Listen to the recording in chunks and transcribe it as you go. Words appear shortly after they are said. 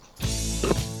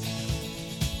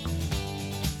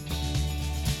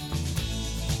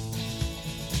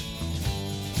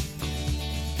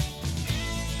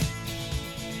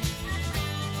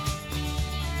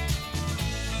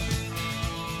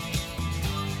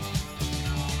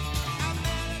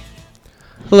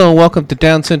Hello and welcome to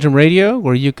Down Syndrome Radio,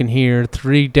 where you can hear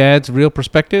three dads' real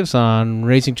perspectives on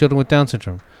raising children with Down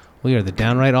syndrome. We are the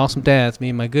downright awesome dads, me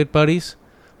and my good buddies,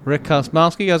 Rick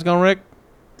Kosmowski. How's it going, Rick?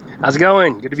 How's it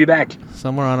going? Good to be back.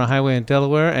 Somewhere on a highway in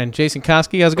Delaware. And Jason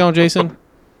Koski. How's it going, Jason?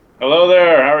 Hello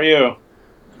there. How are you?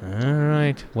 All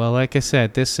right. Well, like I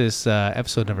said, this is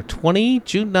episode number 20,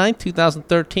 June 9th,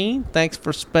 2013. Thanks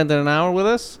for spending an hour with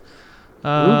us.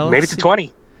 Made it to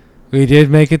 20. We did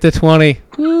make it to 20.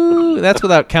 Woo! That's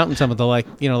without counting some of the like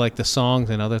the songs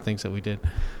and other things that we did.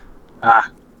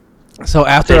 So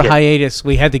after a hiatus,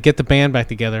 we had to get the band back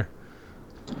together.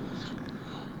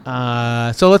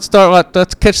 So let's start.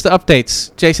 Let's catch the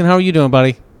updates. Jason, how are you doing,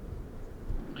 buddy?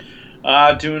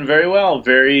 Doing very well.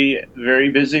 Very, very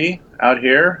busy out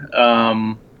here.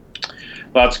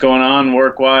 Lots going on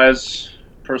work-wise,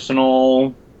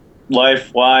 personal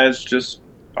life-wise, just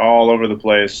all over the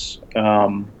place.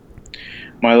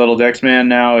 My little Dex man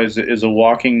now is a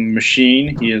walking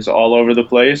machine. He is all over the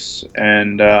place,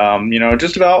 and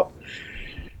just about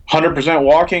 100%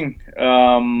 walking.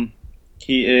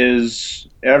 He is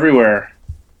everywhere,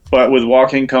 but with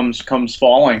walking comes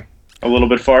falling a little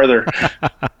bit farther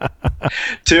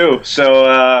too.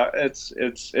 So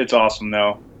it's awesome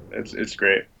though. It's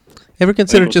great. Ever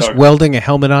consider just welding a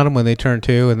helmet on them when they turn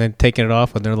 2, and then taking it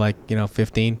off when they're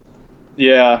 15?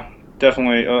 Yeah.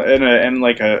 Definitely, and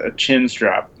like a chin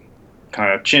strap,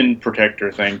 kind of chin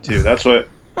protector thing too. That's what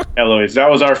Eloise. That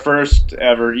was our first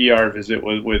ever ER visit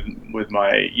with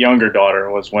my younger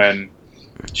daughter. Was when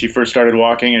she first started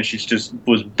walking, and she just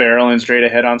was barreling straight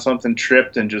ahead on something,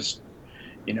 tripped, and just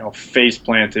face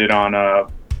planted on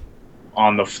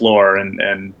the floor,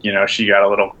 and she got a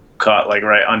little cut like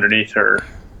right underneath her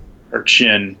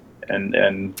chin, and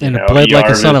it bled like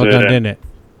a son of a gun, didn't it?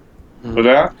 Was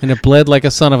that? And it bled like a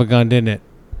son of a gun, didn't it?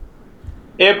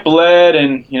 It bled,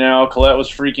 and Colette was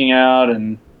freaking out,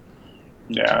 and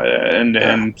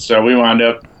and so we wound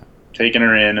up taking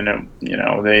her in, and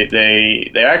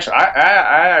they actually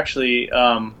I actually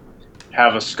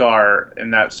have a scar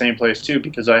in that same place too,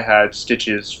 because I had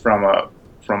stitches from a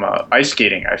ice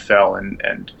skating. I fell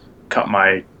and cut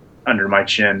under my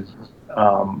chin.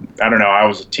 I don't know. I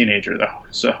was a teenager though,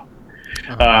 so.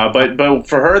 But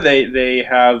for her, they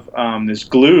have this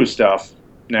glue stuff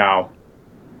now,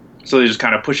 so they just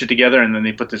kind of push it together, and then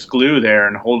they put this glue there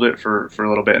and hold it for a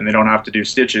little bit, and they don't have to do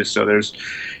stitches. So there's,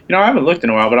 I haven't looked in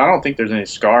a while, but I don't think there's any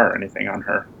scar or anything on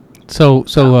her. So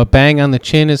a bang on the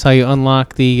chin is how you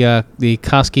unlock the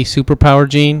Koski superpower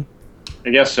gene? I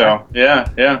guess so.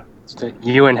 Yeah.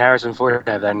 You and Harrison Ford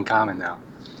have that in common now.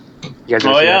 You guys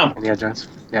Indiana Jones?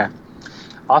 Yeah.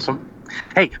 Awesome.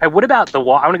 Hey, what about the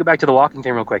walk? I want to go back to the walking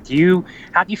thing real quick. Do you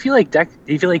feel like do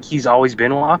you feel like he's always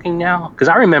been walking now? Because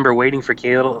I remember waiting for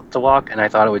Kayla to walk, and I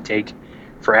thought it would take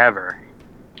forever.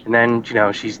 And then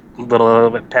she's a little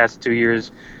bit past 2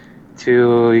 years,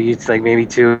 it's like maybe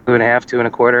 2.5,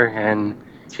 2.25, and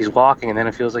she's walking, and then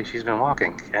it feels like she's been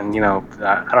walking. And I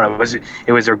don't know,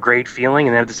 it was a great feeling,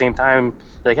 and then at the same time,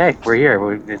 like, hey, we're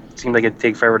here. It seemed like it'd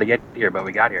take forever to get here, but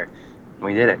we got here.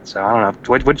 We did it. So I don't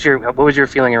know. What was your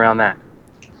feeling around that?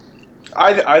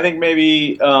 I think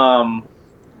maybe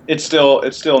it's still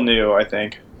new. I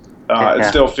think it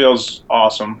still feels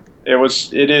awesome.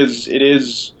 It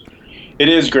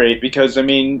is great, because I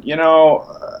mean you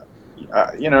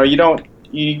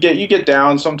get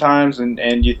down sometimes,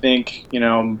 and you think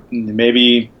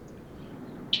maybe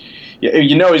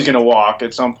he's gonna walk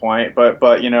at some point, but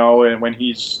when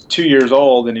he's 2 years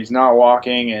old and he's not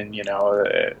walking, and you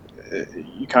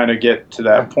kind of get to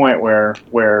that point where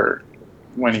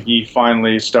when he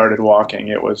finally started walking,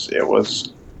 it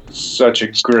was such a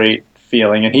great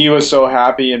feeling, and he was so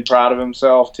happy and proud of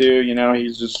himself too. He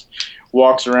just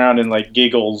walks around and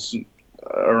giggles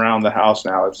around the house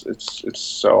now. It's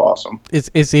so awesome.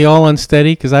 Is he all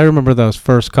unsteady? Because I remember those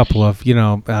first couple of I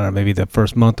don't know, maybe the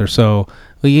first month or so.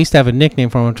 We used to have a nickname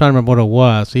for him. I'm trying to remember what it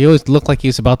was. He always looked like he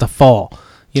was about to fall.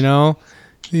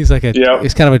 He's like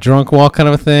he's kind of a drunk walk kind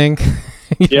of a thing.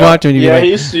 Watch him,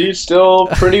 he's still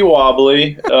pretty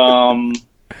wobbly.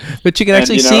 But you can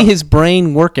actually see his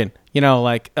brain working.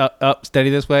 Up, steady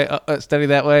this way, steady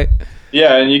that way.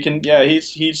 Yeah, and you can. Yeah,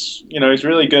 he's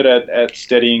really good at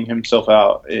steadying himself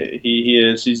out.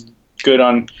 He's good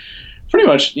on pretty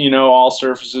much all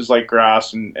surfaces like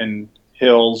grass and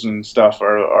hills and stuff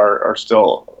are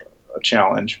still a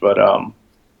challenge, but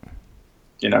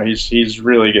he's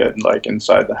really good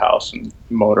inside the house and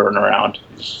motoring around.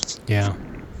 Yeah,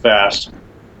 fast.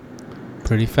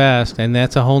 Pretty fast, and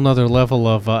that's a whole nother level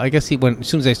of. I guess as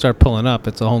soon as they start pulling up,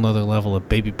 it's a whole nother level of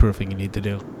baby proofing you need to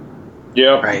do.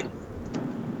 Yeah. Right.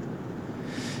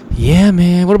 Yeah,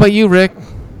 man. What about you, Rick?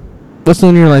 What's new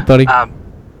in your life, buddy?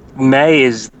 May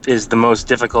is the most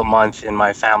difficult month in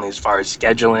my family as far as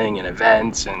scheduling and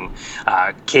events. And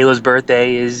Kayla's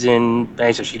birthday is in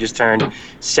May, so she just turned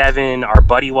 7. Our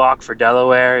buddy walk for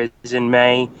Delaware is in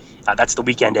May. That's the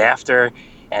weekend after.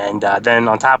 And then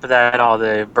on top of that, all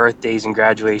the birthdays and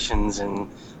graduations and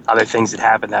other things that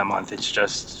happen that month. It's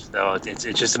just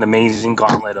an amazing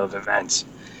gauntlet of events.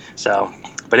 So,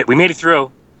 but we made it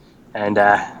through, and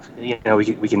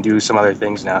we can do some other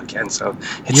things now, Ken. So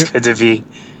it's good to be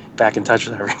back in touch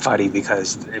with everybody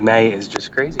because May is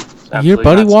just crazy. Your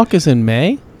buddy walk is in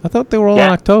May? I thought they were all in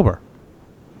October.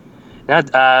 No,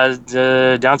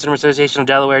 the Down Syndrome Association of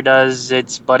Delaware does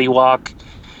its buddy walk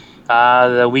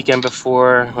the weekend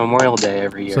before Memorial Day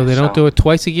every year. So they don't do it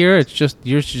twice a year? It's just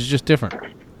yours is just different.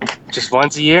 Just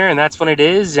once a year, and that's when it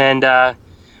is. And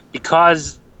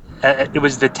because it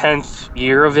was the 10th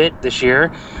year of it this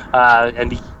year, and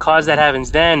because that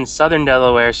happens then, Southern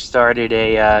Delaware started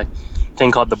a thing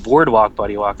called the Boardwalk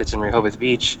Buddy Walk that's in Rehoboth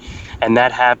Beach, and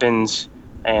that happens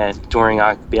during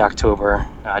the October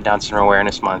Down Syndrome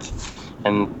Awareness Month.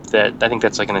 And I think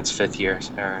that's like in its 5th year.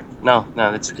 No,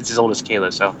 it's as old as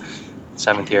Kayla, so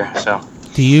 7th year. So,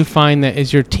 do you find that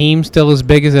is your team still as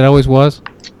big as it always was?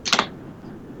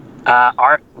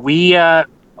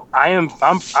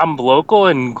 I'm local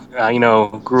and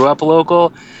grew up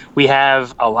local. We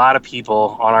have a lot of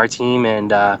people on our team,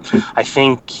 and I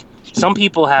think some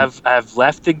people have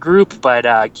left the group, but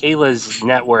Kayla's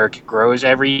network grows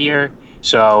every year,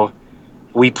 so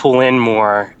we pull in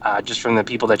more just from the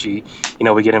people that we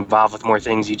get involved with more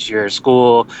things each year: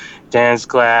 school, dance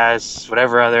class,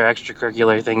 whatever other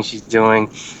extracurricular things she's doing,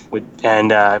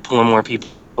 and pulling more people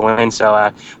in.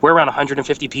 So we're around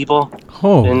 150 people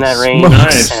in that range.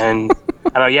 Nice. And I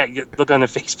don't know. Yeah, you look on the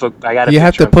Facebook. I got. You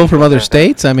have to pull from other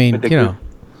states. I mean,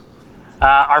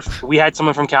 we had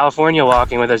someone from California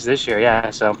walking with us this year.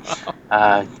 Yeah, so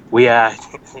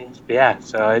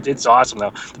So it's awesome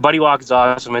though. The Buddy Walk is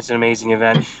awesome. It's an amazing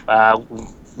event.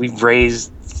 We've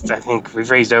raised over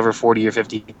 $40,000 or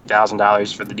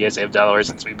 $50,000 for the DSA of Delaware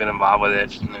since we've been involved with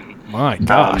it. And, my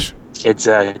gosh, it's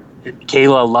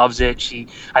Kayla loves it.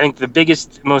 I think the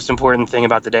biggest, most important thing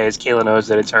about the day is Kayla knows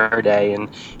that it's her day, and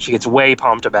she gets way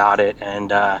pumped about it.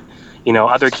 And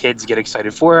other kids get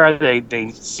excited for her. They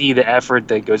see the effort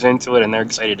that goes into it, and they're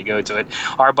excited to go to it.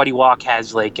 Our Buddy Walk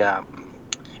has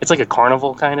it's like a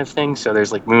carnival kind of thing. So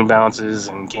there's like moon bounces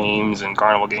and games and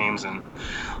carnival games and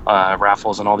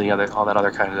raffles and all that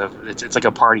other kind of. It's like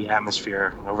a party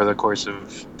atmosphere over the course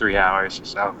of 3 hours.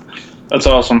 So that's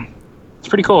awesome. It's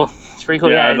pretty cool.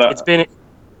 Yeah, it's been.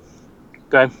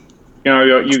 Go ahead.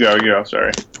 You go.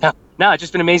 Sorry. No, it's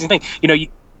just been an amazing thing.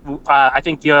 I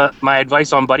think my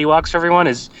advice on Buddy Walks for everyone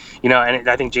is, and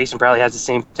I think Jason probably has the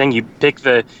same thing. You pick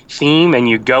the theme and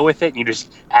you go with it. And you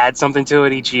just add something to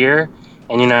it each year.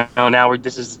 And now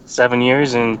this is 7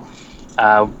 years, and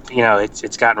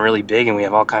it's gotten really big, and we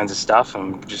have all kinds of stuff,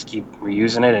 and we just keep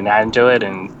reusing it and adding to it,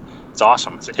 and it's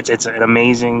awesome. It's an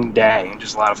amazing day and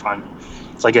just a lot of fun.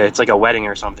 It's like a wedding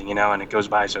or something, and it goes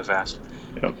by so fast.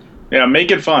 Yeah,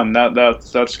 make it fun.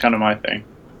 That's kind of my thing.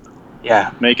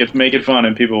 Yeah, make it fun,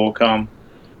 and people will come.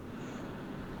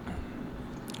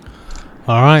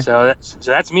 All right. So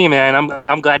that's me, man.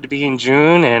 I'm glad to be in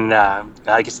June, and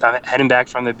I guess I'm heading back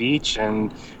from the beach,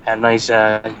 and had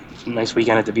a nice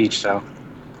weekend at the beach. So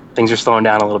things are slowing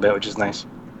down a little bit, which is nice.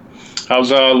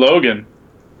 How's Logan?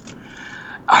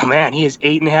 Oh man, he is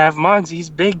 8.5 months. He's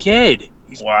a big kid.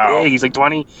 He's big. He's like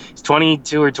 20. He's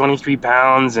 22 or 23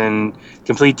 pounds, and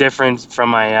complete difference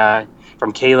from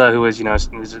from Kayla, who was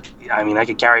I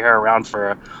could carry her around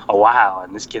for a while,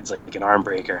 and this kid's like an arm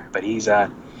breaker. But he's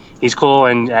cool,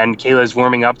 and Kayla's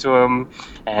warming up to him,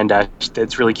 and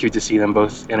it's really cute to see them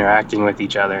both interacting with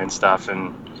each other and stuff.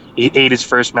 And he ate his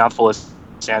first mouthful of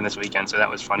sand this weekend, so that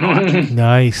was fun to watch.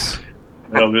 Nice.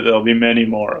 There'll be many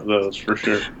more of those for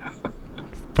sure.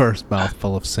 First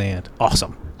mouthful of sand.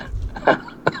 Awesome.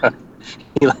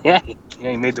 He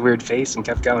made the weird face and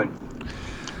kept going.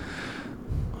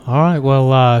 All right.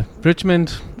 Well,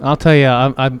 Richmond, I'll tell you,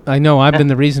 I know I've been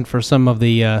the reason for some of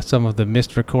the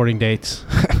missed recording dates.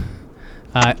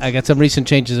 I got some recent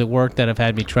changes at work that have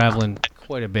had me traveling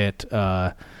quite a bit.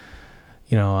 I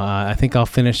think I'll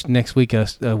finish next week a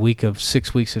week of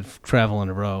 6 weeks of travel in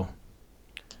a row.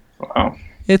 Wow.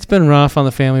 It's been rough on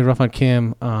the family, rough on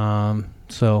Kim.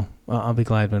 So I'll be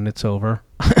glad when it's over.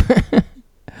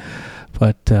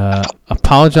 But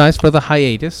apologize for the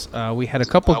hiatus. We had a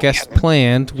couple guests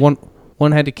planned.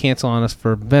 One had to cancel on us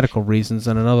for medical reasons,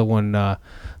 and another one,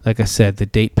 like I said, the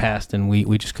date passed, and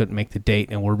we just couldn't make the date,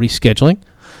 and we're rescheduling.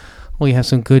 We have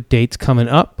some good dates coming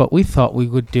up, but we thought we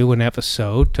would do an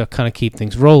episode to kind of keep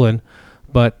things rolling.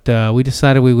 But we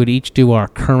decided we would each do our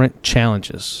current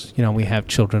challenges. We have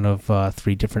children of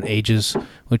 3 different ages,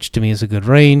 which to me is a good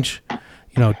range.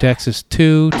 Dex is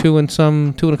 2 and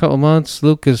a couple of months.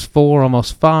 Luke is 4,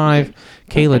 almost 5.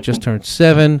 Kayla just turned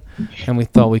 7. And we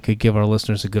thought we could give our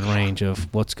listeners a good range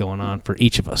of what's going on for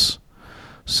each of us.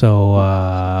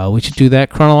 So we should do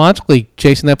that chronologically.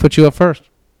 Jason, that puts you up first.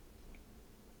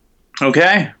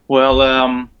 Okay. Well,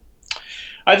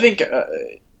 I think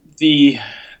the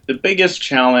biggest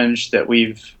challenge that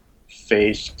we've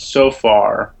faced so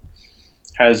far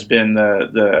has been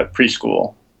the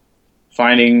preschool.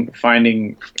 Finding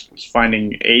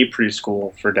a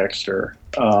preschool for Dexter.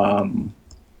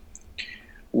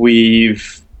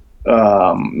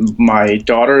 My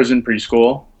daughter is in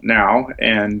preschool now,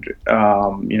 and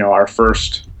our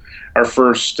first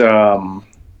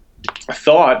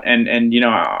thought, and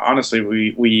honestly,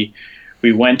 we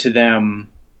went to them.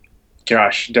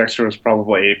 Gosh, Dexter was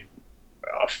probably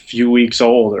a few weeks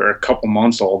old or a couple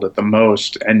months old at the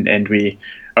most, and we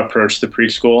approached the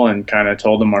preschool and kind of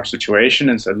told them our situation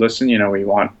and said, listen, we don't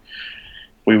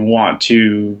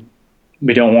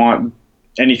want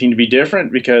anything to be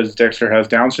different because Dexter has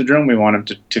Down syndrome. We want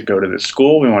him to go to this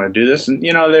school. We want to do this. And,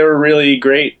 they were really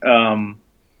great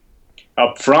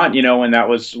up front, when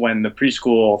the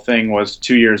preschool thing was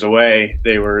 2 years away.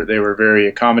 They were very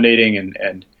accommodating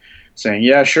and saying,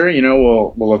 yeah, sure,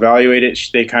 we'll evaluate it.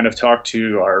 They kind of talked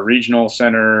to our regional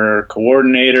center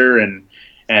coordinator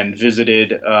and visited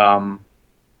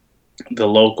the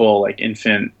local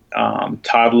infant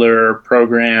toddler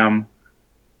program,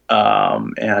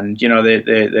 and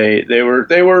they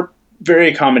were very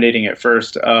accommodating at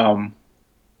first, and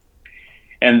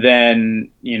then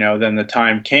the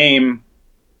time came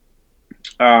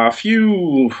a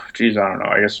few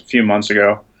months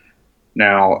ago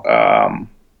now,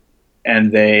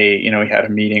 and they we had a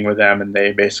meeting with them, and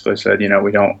they basically said,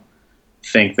 we don't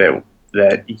think that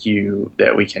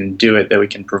we can do it, that we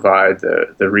can provide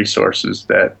the resources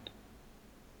that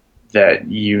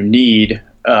you need.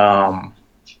 And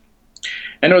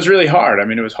it was really hard. I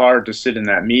mean, it was hard to sit in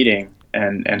that meeting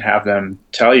and have them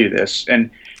tell you this. And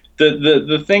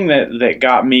the thing that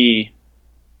got me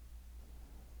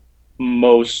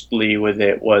mostly with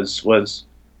it was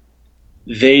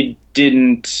they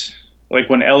didn't,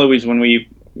 when we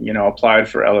applied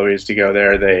for Eloise to go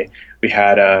there,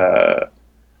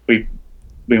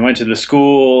 we went to the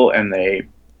school, and they,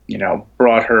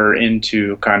 brought her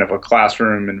into kind of a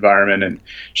classroom environment, and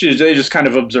they just kind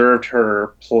of observed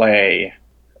her play,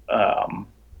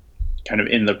 kind of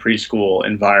in the preschool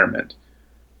environment.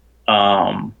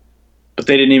 But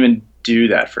they didn't even do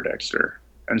that for Dexter.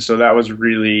 And so that was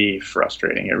really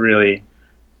frustrating. It really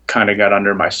kind of got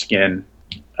under my skin.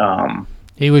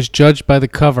 He was judged by the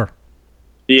cover.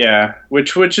 Yeah,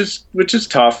 which is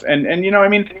tough. And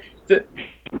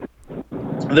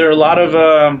there are a lot of,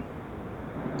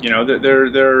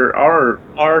 there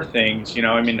are things,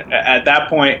 at that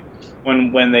point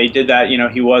when they did that,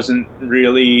 he wasn't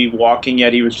really walking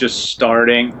yet. He was just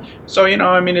starting. So, I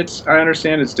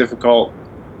understand it's difficult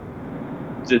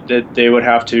that they would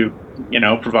have to,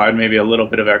 provide maybe a little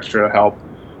bit of extra help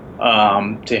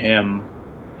to him.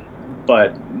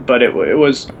 But it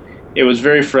was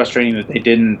very frustrating that they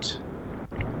didn't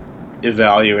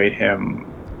evaluate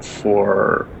him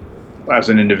as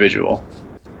an individual.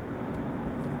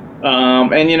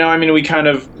 And we kind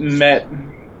of met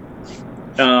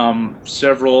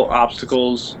several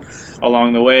obstacles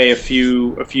along the way. A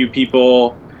few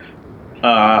people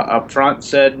up front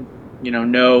said,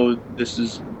 no,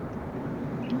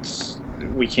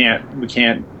 we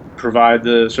can't provide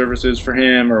the services for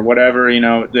him or whatever.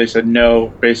 They said no,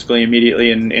 basically immediately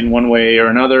in one way or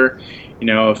another.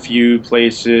 A few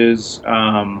places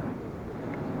kind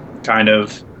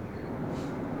of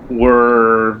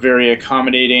were very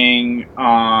accommodating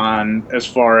on as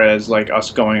far as us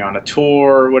going on a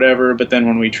tour or whatever, but then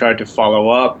when we tried to follow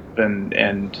up and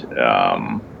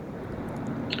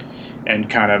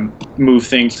kind of move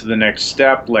things to the next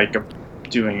step, like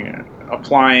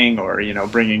applying or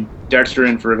bringing Dexter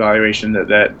in for evaluation,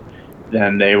 that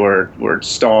then they would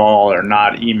stall or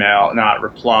not email, not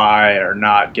reply, or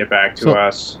not get back to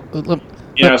us.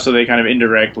 So they kind of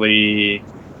indirectly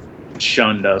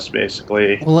shunned us,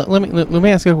 basically. Well, let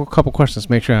me ask you a couple questions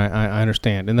to make sure I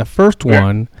understand. In the first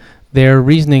one, their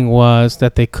reasoning was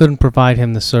that they couldn't provide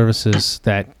him the services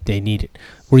that they needed.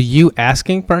 Were you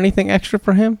asking for anything extra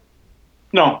for him?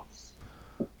 No.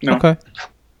 Okay.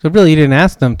 So really, you didn't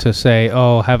ask them to say,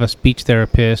 "Oh, have a speech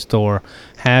therapist," or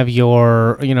have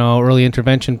your, early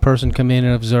intervention person come in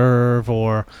and observe,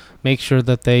 or make sure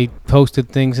that they posted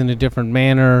things in a different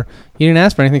manner. You didn't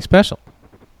ask for anything special.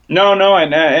 No,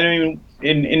 and I mean,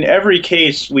 in every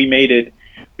case, we made it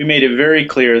very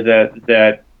clear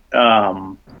that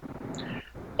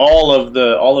all of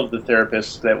the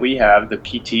therapists that we have, the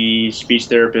PT, speech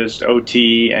therapist,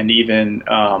 OT, and even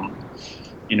our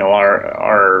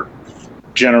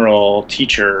general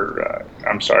teacher.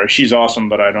 I'm sorry, she's awesome,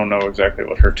 but I don't know exactly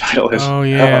what her title is. Oh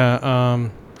yeah.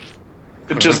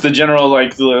 Just the general,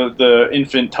 like the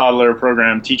infant toddler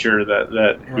program teacher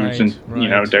that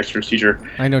who's Dexter's teacher.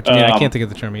 I know what you mean. I can't think of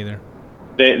the term either.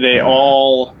 They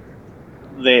all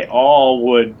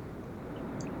would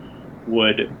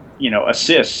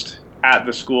assist at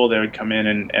the school. They would come in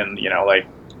and like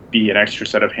be an extra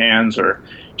set of hands or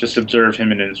just observe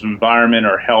him in his environment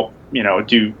or help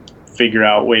figure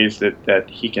out ways that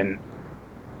he can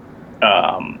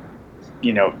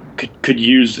could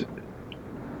use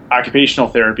occupational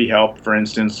therapy help, for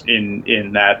instance,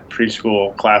 in that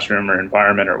preschool classroom or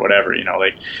environment or whatever.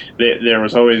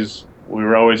 We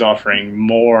were always offering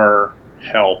more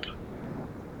help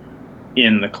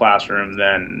in the classroom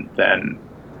than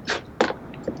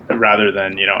rather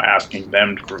than asking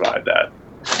them to provide that.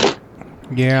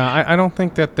 Yeah, I don't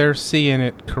think that they're seeing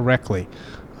it correctly.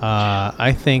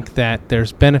 I think that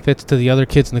there's benefits to the other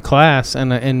kids in the class, and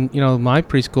my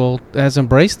preschool has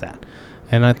embraced that.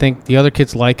 And I think the other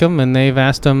kids like him, and they've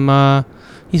asked him,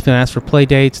 he's been asked for play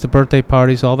dates, the birthday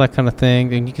parties, all that kind of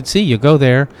thing. And you can see, you go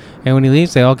there, and when he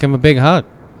leaves, they all give him a big hug.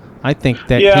 I think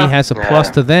that he has a plus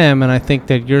to them, and I think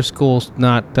that your school's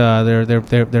not,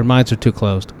 their minds are too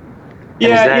closed.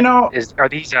 Yeah, are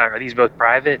these both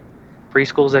private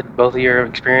preschools that both of your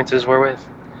experiences were with?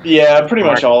 Yeah, pretty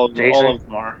much all of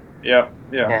them are. Yeah.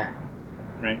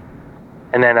 Right.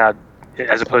 And then,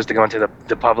 as opposed to going to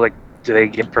the public, do they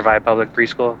provide public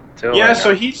preschool too? Yeah,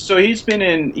 so he's been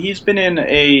in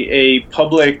a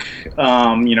public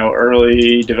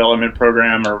early development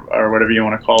program or whatever you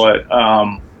want to call it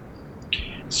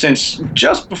since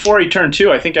just before he turned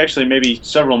 2. I think actually maybe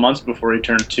several months before he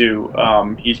turned 2.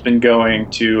 He's been going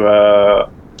to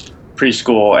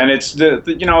preschool, and it's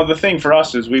the thing for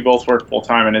us is we both work full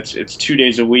time, and it's 2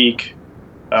 days a week.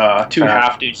 2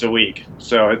 half days a week,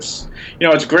 so it's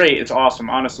it's great, it's awesome.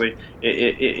 Honestly,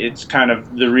 it's kind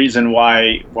of the reason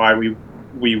why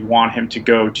we want him to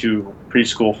go to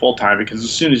preschool full time, because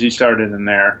as soon as he started in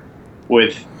there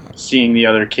with seeing the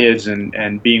other kids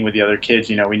and being with the other kids,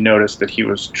 we noticed that he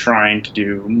was trying to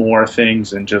do more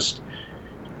things and just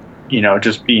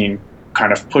being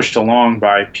kind of pushed along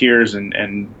by peers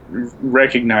and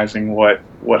recognizing what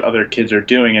other kids are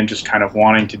doing and just kind of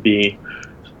wanting to be.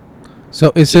 So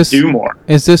do more.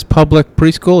 Is this public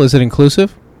preschool? Is it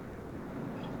inclusive?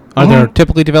 Are there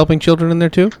typically developing children in there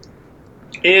too?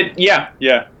 Yeah,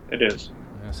 it is.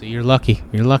 So you're lucky.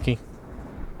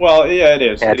 Well, yeah, it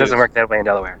is. Yeah, it doesn't work that way in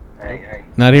Delaware.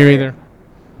 Not here either.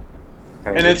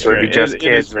 And it's would be just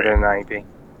kids within an IEP.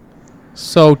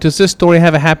 So does this story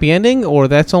have a happy ending, or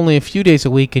that's only a few days a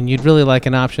week, and you'd really like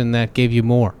an option that gave you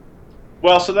more?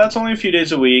 Well, so that's only a few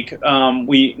days a week.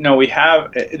 We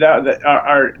have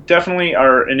definitely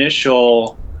our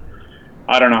initial,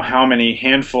 I don't know how many,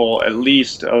 handful at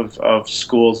least of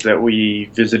schools that we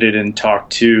visited and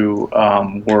talked to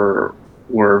were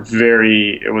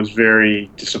very. It was very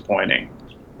disappointing.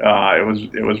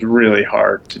 It was really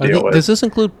hard to deal with. Does this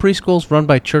include preschools run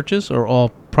by churches or all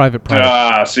private?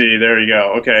 See, there you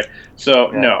go. Okay,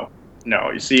 so no.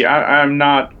 You see, I'm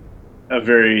not a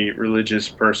very religious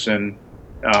person.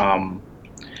 I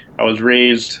was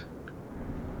raised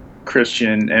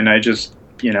Christian, and I just,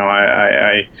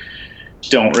 I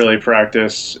don't really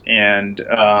practice, and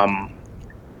but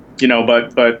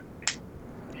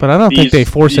I don't think they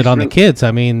force it on the kids.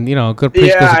 I mean, a good preschool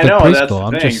is a good preschool.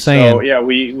 I'm just saying. So yeah,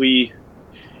 we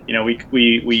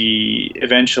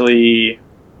eventually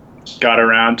got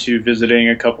around to visiting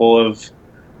a couple of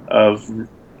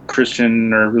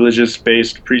Christian or religious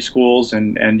based preschools,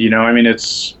 and I mean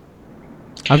it's.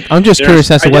 I'm just curious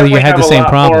as to whether you had the same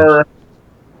problems.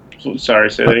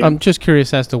 Sorry, say that again. I'm just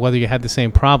curious as to whether you had the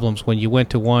same problems when you went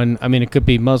to one. I mean, it could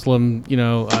be Muslim, I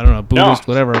don't know, Buddhist,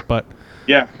 whatever, but.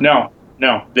 Yeah, no,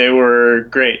 they were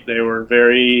great. They were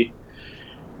very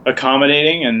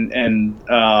accommodating, and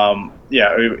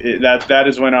that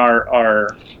is when our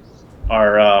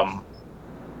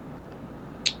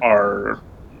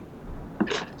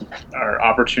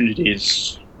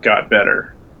opportunities got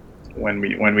better. When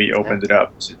we opened it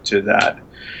up to that,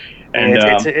 and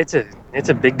it's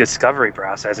a big discovery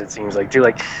process. It seems like too.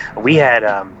 Like we had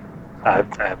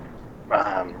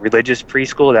religious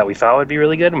preschool that we thought would be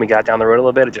really good, and we got down the road a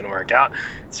little bit. It didn't work out.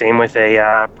 Same with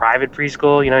a private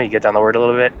preschool. You get down the road a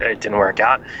little bit. It didn't work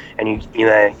out, and you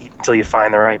know until you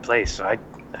find the right place. So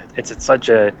it's such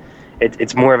a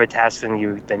it's more of a task than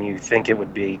you think it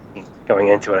would be going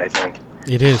into it. I think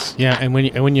it is. Yeah, and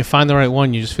when you find the right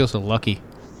one, you just feel so lucky.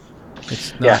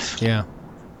 It's not, yes. Yeah.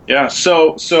 Yeah.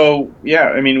 So yeah.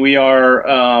 I mean, we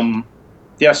are.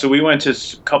 Yeah, so we went to a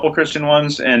couple Christian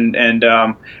ones, and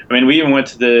I mean, we even went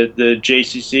to the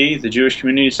JCC, the Jewish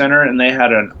Community Center, and they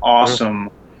had an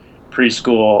awesome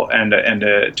preschool and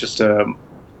just an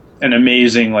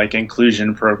amazing like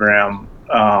inclusion program.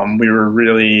 We were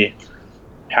really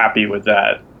happy with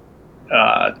that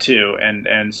too,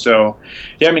 and so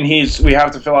yeah, I mean, we have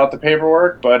to fill out the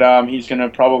paperwork, but he's going to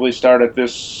probably start at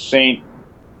this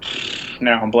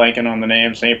now I'm blanking on the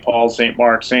name, St. Paul, St.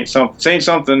 Mark, Saint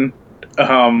something.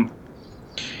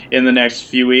 In the next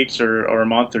few weeks or a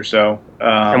month or so.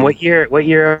 And what year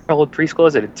old preschool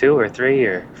is it? A 2 or 3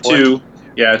 or 4? 2.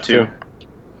 Yeah, 2.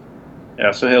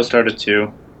 Yeah, so he'll start at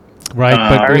 2. Right,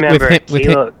 but I remember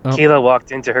Kayla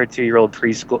walked into her 2-year-old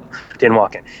preschool. Didn't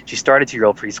walk in. She started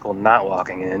 2-year-old preschool not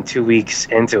walking, and then 2 weeks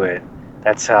into it,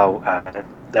 that's how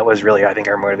that was really, I think,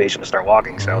 our motivation to start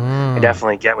walking. So I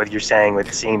definitely get what you're saying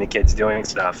with seeing the kids doing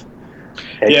stuff.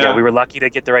 And, yeah, we were lucky to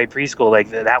get the right preschool. Like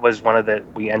that was one of the.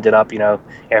 We ended up,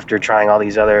 after trying all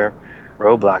these other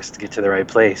roadblocks to get to the right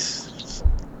place.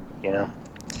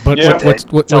 But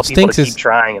what stinks is keep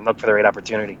trying and look for the right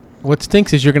opportunity. What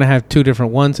stinks is you're going to have 2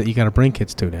 different ones that you got to bring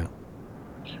kids to now.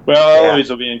 Well, Eloise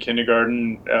will be in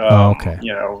kindergarten. Okay.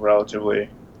 Relatively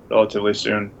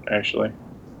soon, actually.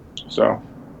 So,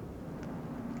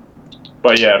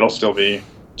 but yeah, it'll still be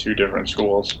 2 different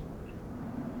schools.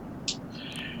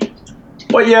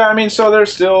 But yeah, I mean, so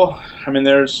there's still, I mean,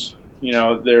 there's,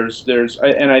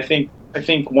 and I think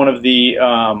one of the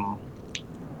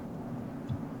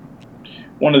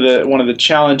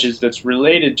challenges that's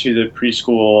related to the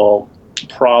preschool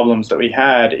problems that we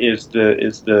had is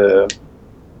the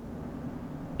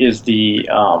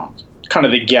kind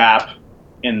of the gap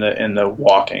in the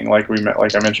walking. Like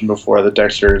I mentioned before, the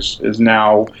Dexter is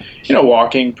now,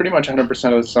 walking pretty much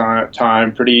 100% of the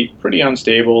time, pretty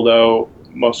unstable though.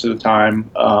 Most of the time,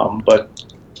 but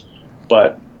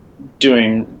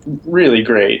doing really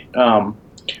great.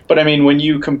 But I mean, when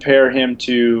you compare him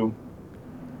to,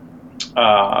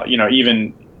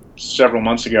 even several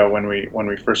months ago when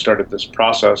we first started this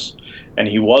process, and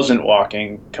he wasn't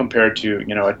walking, compared to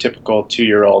a typical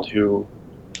 2-year-old who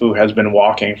has been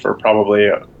walking for probably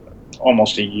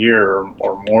almost a year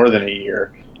or more than a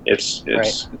year. It's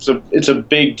a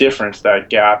big difference. That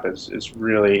gap is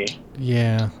really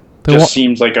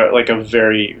seems like a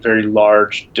very, very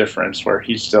large difference where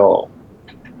he's still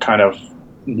kind of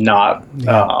not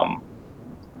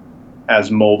as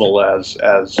mobile as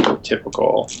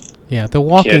typical. Yeah, the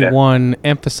walking one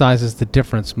emphasizes the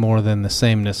difference more than the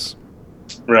sameness.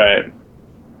 Right.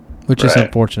 Which is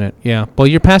unfortunate. Yeah. Well,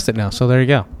 you're past it now, so there you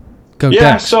go. Go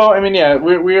yeah. Dex. So I mean, yeah,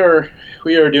 we are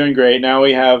doing great now.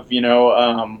 We have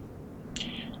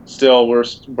still we're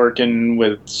working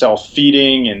with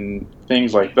self-feeding and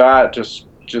things like that, just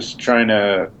trying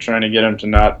to get him to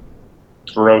not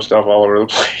throw stuff all over the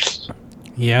place.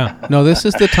 Yeah. No, this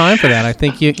is the time for that. I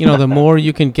think the more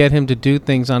you can get him to do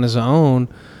things on his own,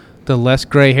 the less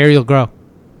gray hair you'll grow.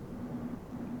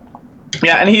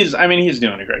 Yeah, and he's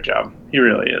doing a great job. He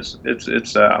really is. It's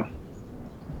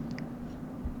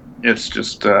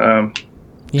just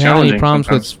you have any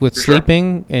problems with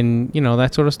sleeping and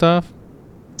that sort of stuff?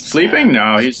 Sleeping?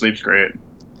 No, he sleeps great.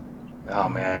 Oh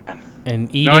man. And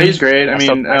eating? No, he's great. I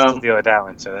still deal with that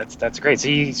one, so that's great. So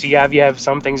you have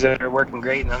some things that are working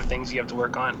great and other things you have to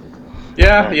work on.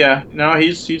 Yeah. No,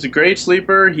 he's a great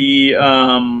sleeper. He's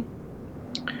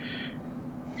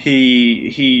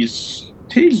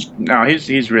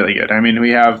really good. I mean,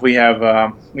 we have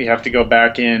to go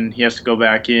back in. He has to go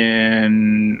back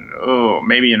in.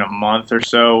 Maybe in a month or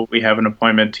so. We have an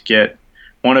appointment to get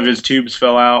one of his tubes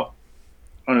fell out,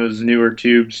 one of his newer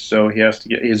tubes, so he has to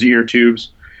get his ear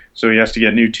tubes. So he has to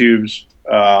get new tubes.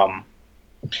 But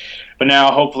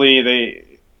now, hopefully,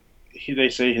 they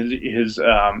say his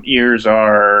ears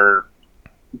are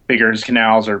bigger. His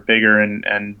canals are bigger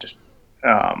and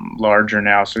larger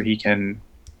now, so he can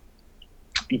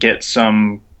get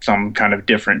some kind of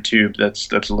different tube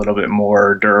that's a little bit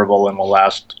more durable and will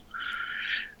last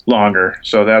longer.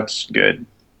 So that's good.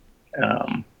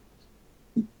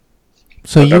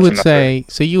 So you would say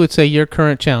your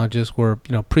current challenges were,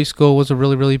 preschool was a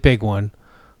really, really big one.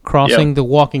 Crossing the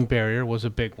walking barrier was a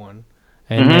big one.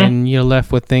 And then you're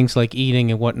left with things like eating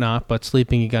and whatnot, but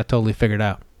sleeping you got totally figured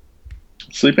out.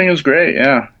 Sleeping is great.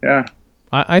 Yeah.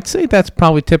 I'd say that's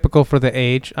probably typical for the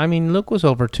age. I mean, Luke was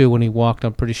over 2 when he walked,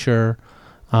 I'm pretty sure.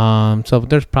 So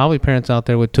there's probably parents out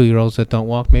there with 2-year-olds that don't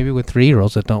walk, maybe with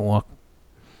 3-year-olds that don't walk.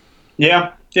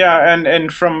 Yeah,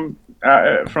 and from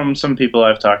some people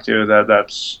I've talked to,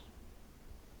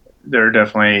 there are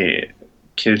definitely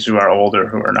kids who are older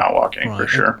who are not walking, right, for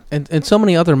sure. And so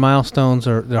many other milestones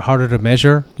they're harder to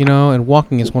measure, and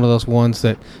walking is one of those ones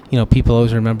that, people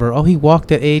always remember, oh, he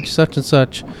walked at age such and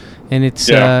such. And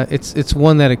it's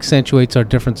one that accentuates our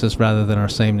differences rather than our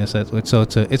sameness. So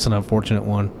it's an unfortunate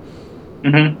one.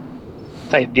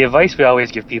 Mm-hmm. The advice we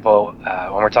always give people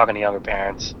when we're talking to younger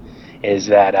parents is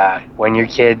that when your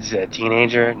kid's a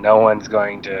teenager, no one's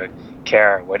going to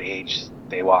care what age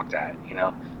they walked at.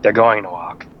 They're going to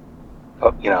walk.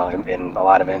 In a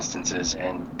lot of instances,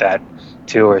 and that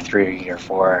 2 or 3 or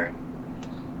 4,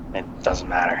 it doesn't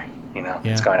matter.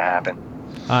 It's going to happen.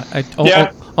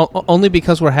 Only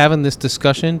because we're having this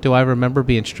discussion do I remember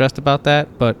being stressed about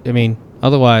that. But I mean,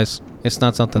 otherwise, it's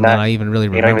not something that I even really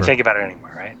remember. You don't even think about it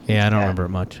anymore, right? Yeah, I don't remember it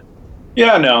much.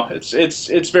 Yeah, no,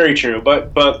 it's very true.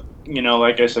 But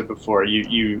like I said before, you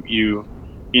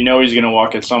he's going to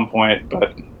walk at some point,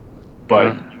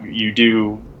 but you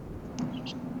do,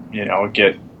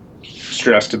 get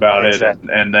stressed about it,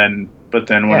 and then. But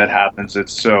then when it happens,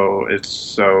 it's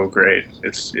so great.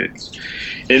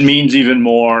 It means even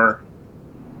more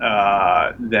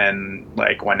than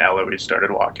like when Eloise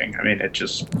started walking. I mean, it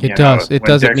does. It does.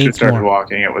 When Dexter started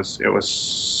walking, it was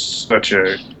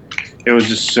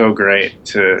just so great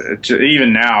to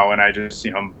even now when I just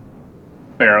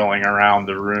barreling around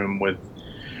the room with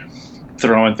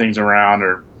throwing things around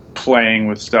or playing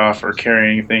with stuff or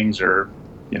carrying things or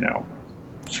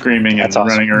screaming and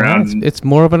running around. It's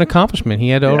more of an accomplishment. He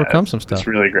had to overcome some stuff. It's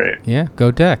really great. Yeah,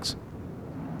 go Dex.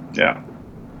 Yeah.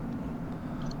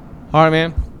 All right,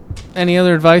 man. Any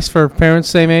other advice for parents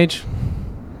same age?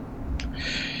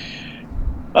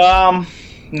 No.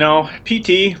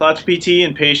 PT, lots of PT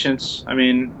and patience. I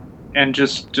mean, and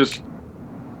just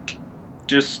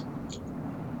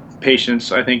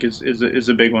patience, I think is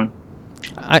a big one.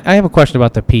 I have a question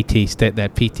about the PT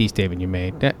statement you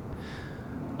made.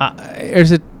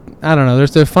 There's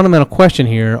a fundamental question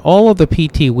here. All of the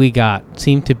PT we got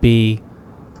seemed to be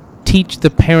teach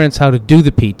the parents how to do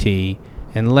the PT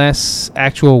and less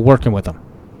actual working with them.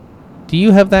 Do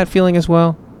you have that feeling as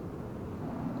well?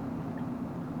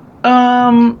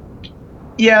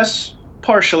 Yes,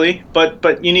 partially,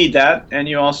 but you need that, and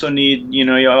you also need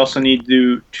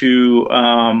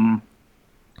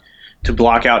to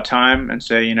block out time and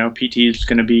say, PT is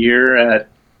going to be here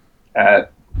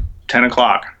at 10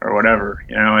 o'clock or whatever,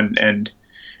 and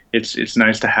it's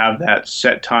nice to have that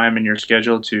set time in your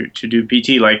schedule to do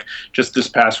PT. Like just this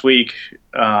past week,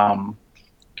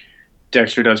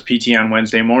 Dexter does PT on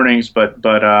Wednesday mornings, but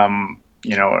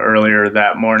earlier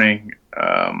that morning,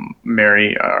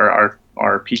 Mary,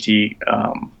 our PT,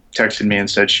 texted me and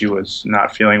said she was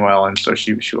not feeling well, and so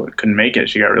she couldn't make it.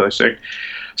 She got really sick.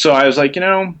 So I was like,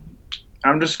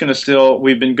 I'm just going to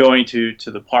we've been going to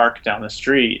the park down the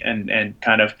street and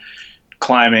kind of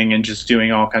climbing and just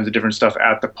doing all kinds of different stuff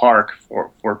at the park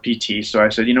for PT. So I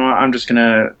said, I'm just going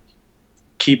to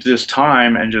keep this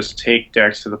time and just take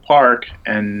Dex to the park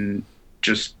and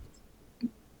just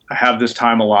have this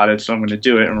time allotted. So I'm going to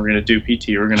do it, and we're going to do PT.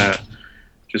 We're going to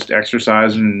just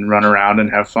exercise and run around and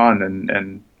have fun.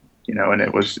 And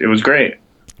it was great.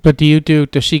 But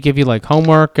does she give you like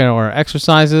homework or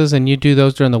exercises and you do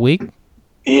those during the week?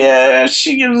 Yeah,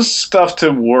 she gives us stuff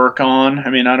to work on. I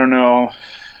mean, I don't know.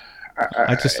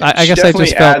 I guess I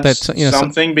just felt that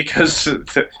something because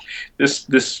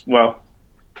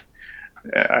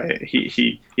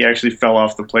he actually fell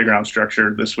off the playground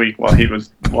structure this week while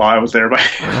I was there by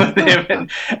him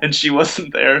and she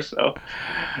wasn't there, so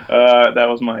that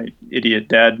was my idiot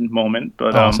dad moment.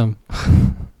 But awesome.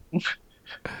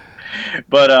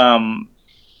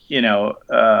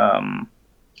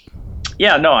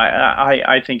 Yeah, no,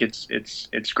 I think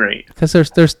it's great because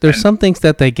there's some things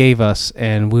that they gave us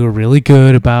and we were really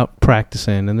good about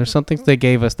practicing, and there's some things they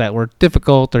gave us that were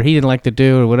difficult or he didn't like to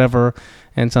do or whatever,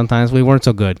 and sometimes we weren't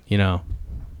so good, Yeah,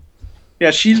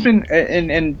 she's been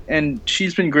and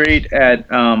she's been great at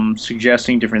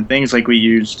suggesting different things. Like we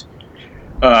used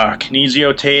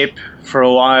kinesio tape for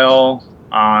a while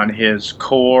on his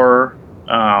core.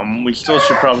 We still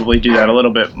should probably do that a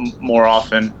little bit more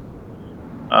often.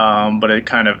 But it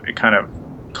kind of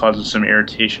causes some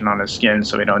irritation on his skin,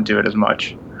 so we don't do it as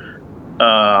much.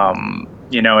 And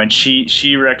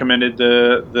she recommended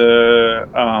the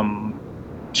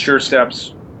Sure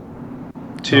Steps.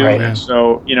 too. Right. And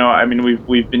so, I mean,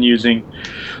 we've been using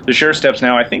the Sure Steps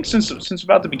now, I think since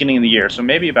about the beginning of the year, so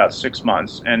maybe about 6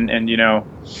 months. And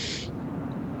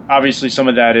obviously some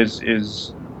of that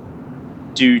is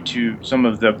due to some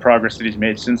of the progress that he's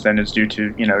made since then is due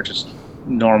to, just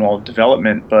normal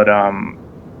development. But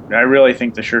I really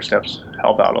think the Sure Steps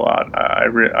help out a lot. I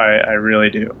really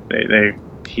do.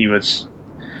 He was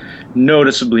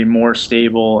noticeably more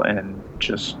stable and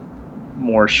just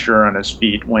more sure on his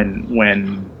feet when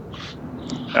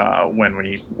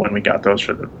we got those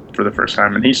for the first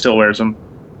time, and he still wears them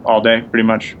all day pretty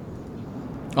much.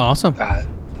 Awesome.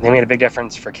 They made a big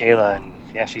difference for Kayla, and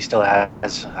yeah, she still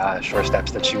has Sure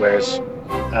Steps that she wears,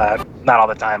 not all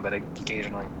the time, but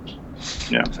occasionally.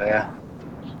 Yeah. So yeah.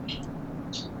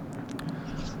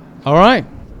 All right.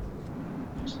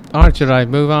 Should I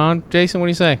move on, Jason? What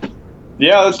do you say?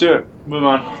 Yeah, let's do it. Move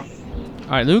on.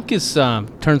 All right, Lucas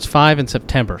turns 5 in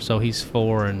September, so he's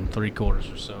 4 3/4 or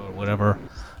so, or whatever.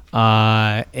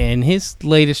 And his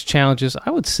latest challenges, I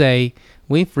would say,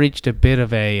 we've reached a bit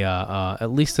of a,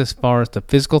 at least as far as the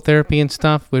physical therapy and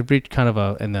stuff, we've reached kind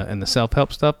of in the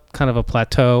self-help stuff, kind of a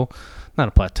plateau, not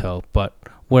a plateau, but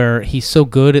where he's so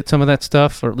good at some of that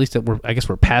stuff, or at least I guess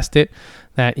we're past it,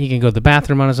 that he can go to the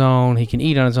bathroom on his own, he can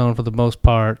eat on his own for the most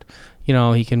part, he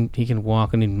can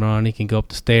walk and he can run, he can go up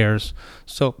the stairs.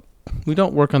 So we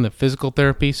don't work on the physical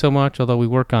therapy so much, although we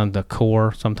work on the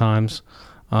core sometimes.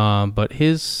 But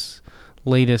his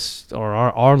latest, or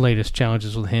our latest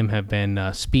challenges with him have been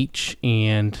speech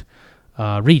and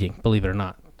reading, believe it or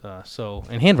not.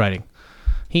 And handwriting.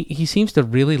 He seems to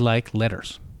really like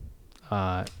letters.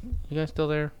 You guys still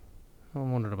there?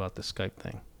 I'm wondering about this Skype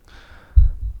thing.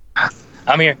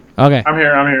 I'm here. Okay. I'm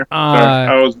here. Sorry,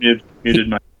 I was muted.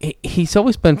 He's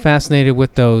always been fascinated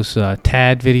with those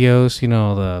TAD videos,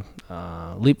 the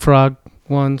Leapfrog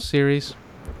one series.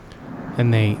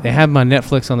 And they have them on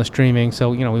Netflix on the streaming,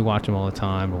 so, we watch them all the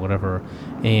time or whatever.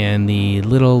 And the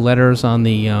little letters on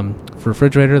the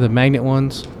refrigerator, the magnet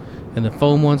ones, and the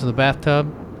foam ones in the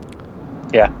bathtub.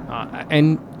 Yeah.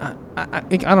 And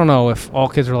I don't know if all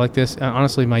kids are like this.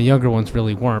 Honestly, my younger ones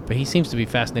really weren't, but he seems to be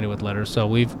fascinated with letters, so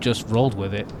we've just rolled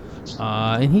with it.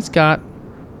 And he's got,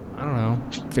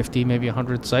 50, maybe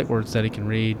 100 sight words that he can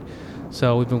read.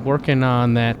 So we've been working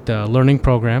on that learning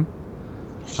program.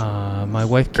 My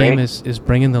wife Kim is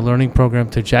bringing the learning program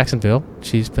to Jacksonville.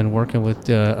 She's been working with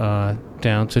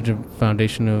Down Syndrome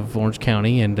Foundation of Orange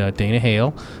County and Dana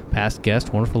Hale, past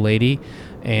guest, wonderful lady.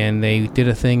 And they did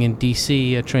a thing in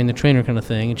D.C., a train the trainer kind of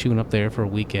thing, and she went up there for a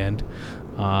weekend.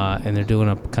 And they're doing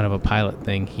a kind of a pilot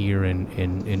thing here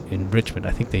in Richmond.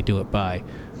 I think they do it by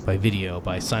video,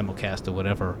 by simulcast or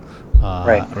whatever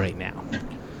right now.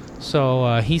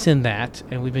 So he's in that,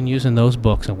 and we've been using those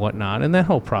books and whatnot, and that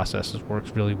whole process works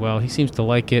really well. He seems to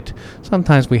like it.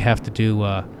 Sometimes we have to do,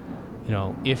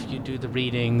 if you do the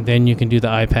reading, then you can do the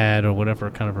iPad or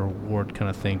whatever kind of a reward kind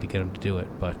of thing to get him to do it.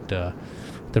 But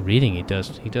the reading he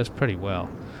does pretty well.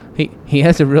 He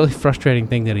has a really frustrating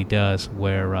thing that he does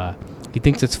where he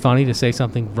thinks it's funny to say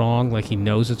something wrong, like he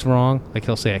knows it's wrong. Like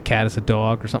he'll say a cat is a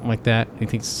dog or something like that. He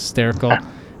thinks it's hysterical.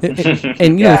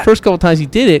 And the first couple times he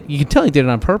did it, you can tell he did it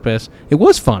on purpose. It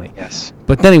was funny. Yes.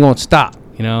 But then he won't stop.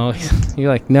 You're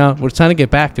like, no, we're trying to get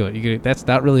back to it. That's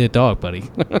not really a dog, buddy.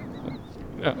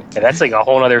 Yeah, that's like a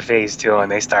whole other phase too,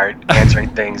 and they start answering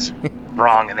things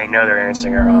wrong, and they know they're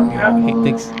answering it wrong. He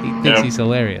thinks he's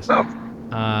hilarious.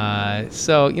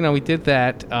 So we did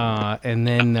that, and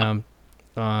then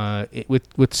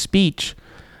with speech,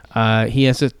 he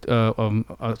has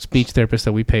a speech therapist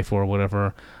that we pay for or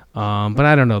whatever. But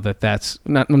I don't know that's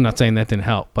not. I'm not saying that didn't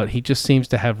help, but he just seems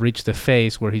to have reached the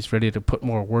phase where he's ready to put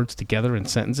more words together in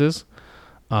sentences.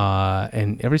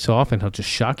 And every so often he'll just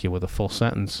shock you with a full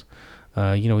sentence.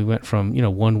 We went from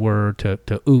one word to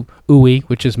ooey,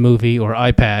 which is movie, or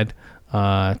iPad,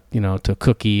 to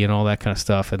cookie and all that kind of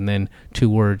stuff, and then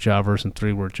 2-word jobbers and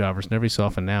 3-word jobbers. And every so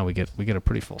often now we get a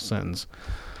pretty full sentence.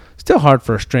 Still hard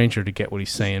for a stranger to get what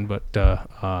he's saying, but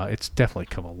it's definitely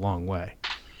come a long way.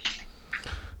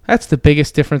 That's the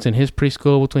biggest difference in his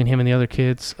preschool between him and the other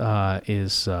kids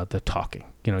is the talking.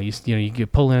 You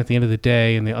get pulled in at the end of the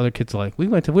day, and the other kids are like, we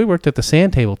worked at the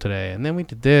sand table today, and then we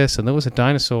did this, and there was a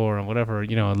dinosaur and whatever.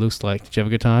 And Luke's like, did you have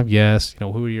a good time? Yes.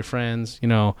 Who are your friends?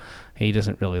 He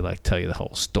doesn't really tell you the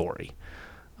whole story.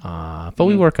 But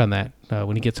we work on that.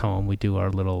 When he gets home, we do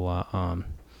our little.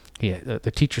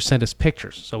 The teacher sent us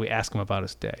pictures, so we ask him about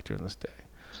his day during this day.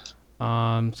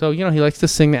 He likes to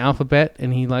sing the alphabet,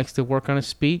 and he likes to work on his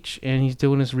speech, and he's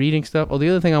doing his reading stuff. Oh, the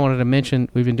other thing I wanted to mention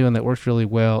we've been doing that works really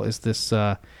well is this,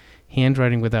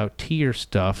 handwriting without tears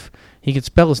stuff. He can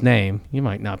spell his name. You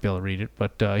might not be able to read it,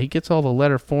 but he gets all the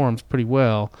letter forms pretty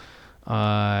well.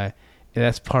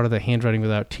 That's part of the handwriting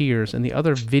without tears. And the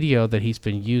other video that he's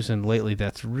been using lately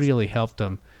that's really helped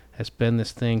him has been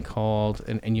this thing called,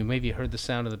 and you maybe heard the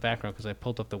sound in the background because I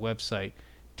pulled up the website,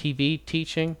 TV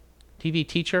Teacher.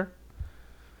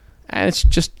 And it's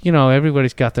just,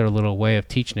 everybody's got their little way of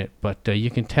teaching it, but you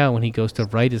can tell when he goes to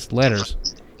write his letters,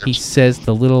 he says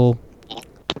the little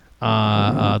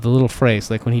phrase.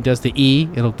 Like when he does the E,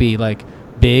 it'll be like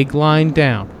big line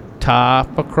down,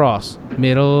 top across,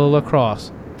 middle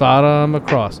across, bottom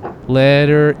across,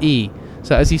 letter E.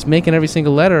 So as he's making every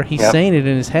single letter, he's saying it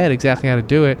in his head exactly how to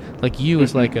do it. Like U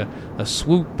is like a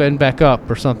swoop and back up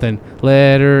or something,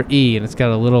 letter E, and it's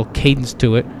got a little cadence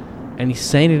to it. And he's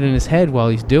saying it in his head while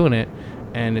he's doing it,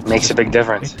 and it makes a big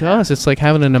difference. It does. It's like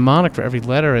having a mnemonic for every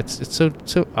letter. It's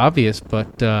so obvious, but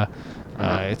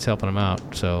it's helping him out.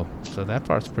 So that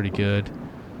part's pretty good.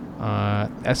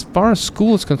 As far as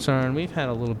school is concerned, we've had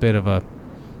a little bit of a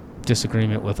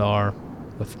disagreement with our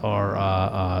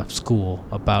school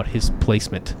about his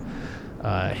placement.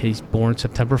 He's born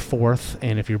September 4th,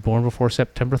 and if you're born before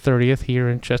September 30th here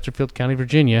in Chesterfield County,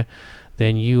 Virginia,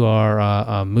 then you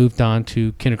are moved on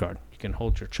to kindergarten. You can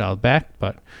hold your child back,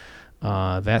 but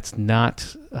that's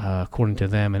not, according to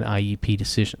them, an IEP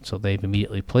decision. So they've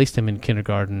immediately placed him in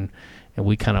kindergarten, and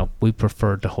we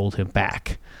preferred to hold him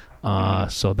back,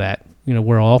 so that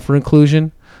we're all for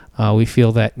inclusion. We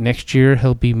feel that next year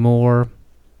he'll be more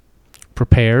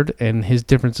prepared, and his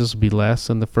differences will be less,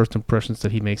 and the first impressions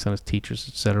that he makes on his teachers,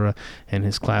 etc., and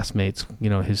his classmates,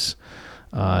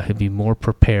 he'll be more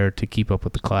prepared to keep up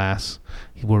with the class.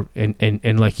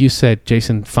 And like you said,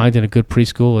 Jason, finding a good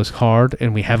preschool is hard,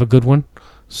 and we have a good one.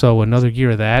 So another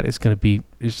year of that is going to be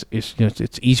it's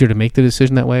easier to make the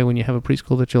decision that way when you have a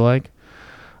preschool that you like.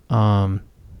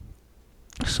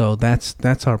 So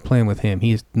that's our plan with him.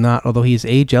 He is not, although he is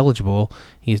age eligible,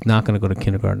 he is not going to go to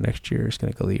kindergarten next year. He's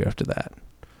going to go the year after that.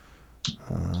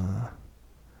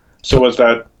 So was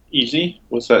that easy?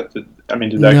 Was that? Did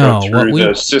that go through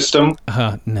the system?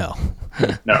 No.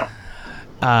 No.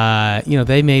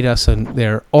 They made us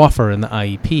their offer in the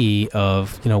IEP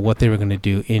of what they were going to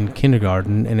do in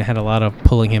kindergarten, and it had a lot of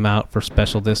pulling him out for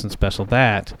special this and special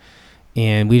that,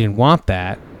 and we didn't want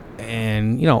that.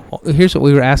 And here's what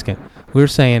we were asking: we were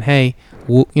saying, hey,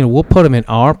 we'll put him in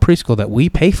our preschool that we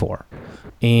pay for,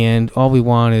 and all we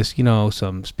want is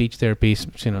some speech therapy,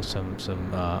 some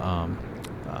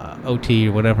OT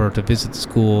or whatever to visit the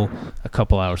school a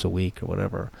couple hours a week or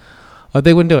whatever.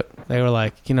 They wouldn't do it. They were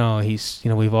like,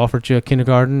 we've offered you a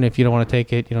kindergarten. If you don't want to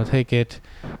take it, you don't take it.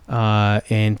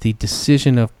 And the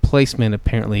decision of placement,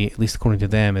 apparently, at least according to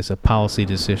them, is a policy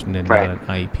decision and not an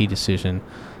IEP decision.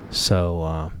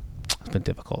 So it's been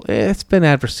difficult. It's been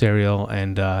adversarial,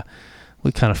 and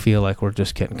we kind of feel like we're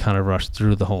just getting kind of rushed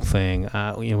through the whole thing.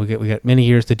 We got many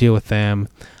years to deal with them.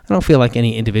 I don't feel like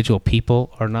any individual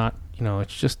people are not.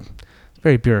 It's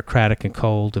very bureaucratic and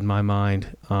cold in my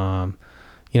mind. I'm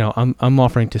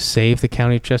offering to save the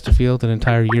county of Chesterfield an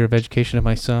entire year of education of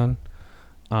my son,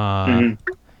 and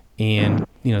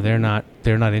they're not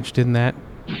interested in that.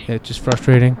 It's just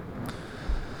frustrating.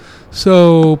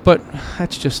 So, but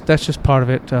that's just part of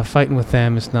it. Fighting with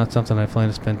them is not something I plan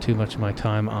to spend too much of my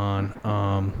time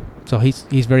on. So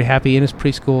he's very happy in his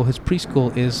preschool. His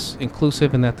preschool is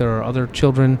inclusive in that there are other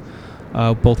children,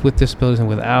 both with disabilities and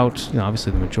without.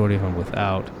 Obviously the majority of them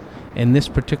without. And this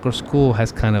particular school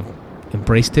has kind of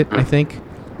embraced it, I think.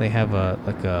 They have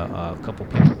a couple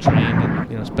people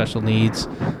trained in special needs.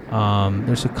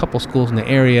 There's a couple schools in the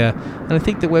area, and I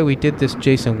think the way we did this,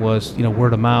 Jason, was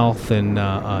word of mouth and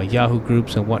Yahoo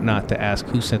groups and whatnot to ask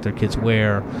who sent their kids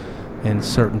where, and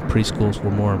certain preschools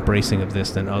were more embracing of this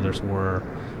than others were,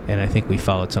 and I think we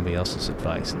followed somebody else's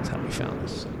advice. That's how we found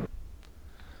this.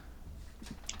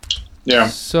 Yeah.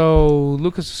 So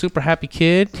Lucas is a super happy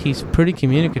kid. He's pretty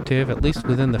communicative, at least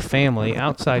within the family.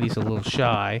 Outside, he's a little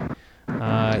shy.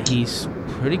 He's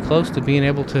pretty close to being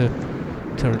able to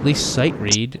at least sight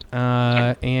read,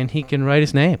 and he can write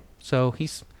his name. So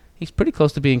he's pretty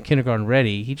close to being kindergarten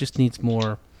ready. He just needs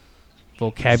more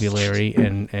vocabulary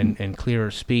and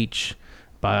clearer speech.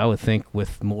 But I would think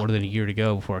with more than a year to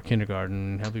go before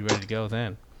kindergarten, he'll be ready to go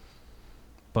then.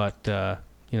 But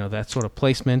that sort of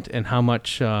placement and how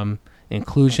much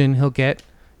inclusion he'll get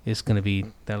is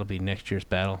that'll be next year's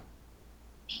battle.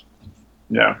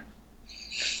 Yeah.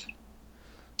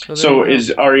 So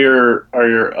are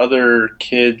your other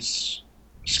kids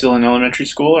still in elementary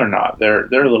school or not? They're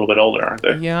a little bit older, aren't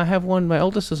they? Yeah, I have one. My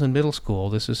oldest is in middle school.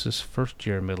 This is his first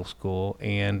year in middle school,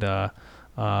 and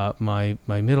My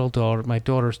middle daughter, my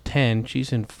daughter's 10.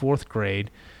 She's in 4th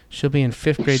grade. She'll be in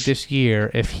 5th grade this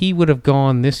year. If he would have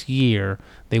gone this year,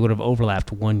 they would have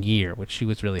overlapped 1 year, which she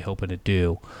was really hoping to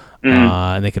do.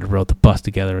 And they could have rode the bus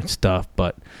together and stuff.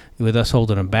 But with us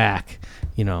holding them back,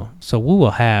 so we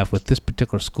will have with this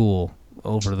particular school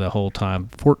over the whole time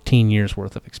 14 years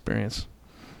worth of experience.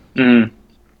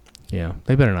 Yeah,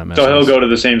 they better not mess. So he'll go to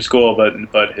the same school, but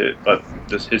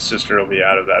his sister will be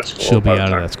out of that school. She'll be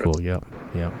out of that school. Yep.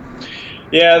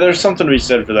 Yeah, there's something to be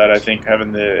said for that. I think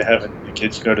having the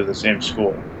kids go to the same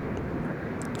school.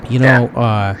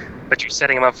 But you're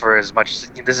setting him up for as much.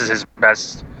 This is his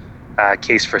best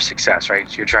case for success,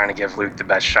 right? You're trying to give Luke the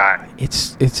best shot.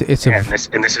 This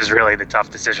is really the tough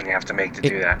decision you have to make to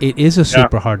do that. It is a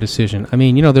super hard decision. I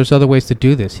mean, there's other ways to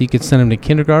do this. He could send him to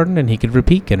kindergarten, and he could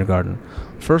repeat kindergarten.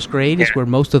 1st grade is where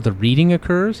most of the reading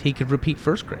occurs. He could repeat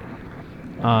 1st grade.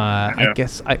 I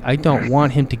guess I don't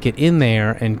want him to get in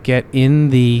there and get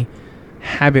in the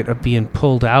habit of being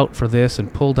pulled out for this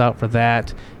and pulled out for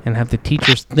that, and have the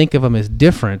teachers think of him as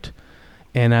different.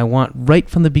 And I want right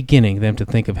from the beginning them to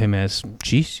think of him as,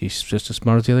 geez, he's just as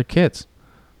smart as the other kids.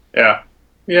 Yeah,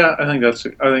 I think that's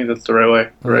the right way,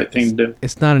 the right thing to do.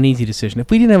 It's not an easy decision.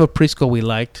 If we didn't have a preschool we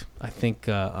liked, I think,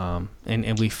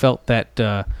 and we felt that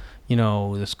the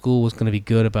school was going to be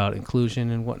good about inclusion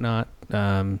and whatnot,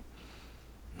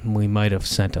 we might have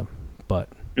sent him. But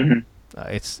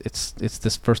it's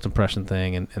this first impression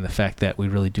thing, and the fact that we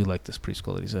really do like this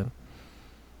preschool that he's in.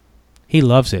 He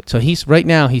loves it. So he's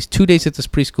 2 days at this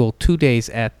preschool, 2 days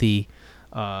at the,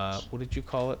 what did you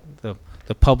call it? The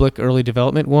public early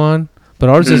development one. But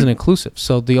ours isn't inclusive.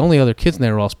 So the only other kids in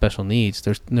there are all special needs.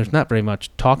 There's not very much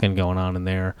talking going on in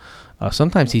there.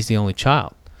 Sometimes he's the only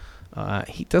child.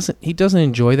 He doesn't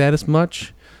enjoy that as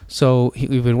much. So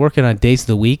we've been working on days of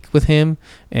the week with him,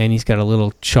 and he's got a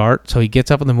little chart. So he gets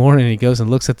up in the morning and he goes and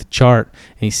looks at the chart,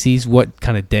 and he sees what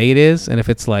kind of day it is, and if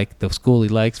it's like the school he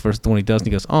likes versus the one he doesn't,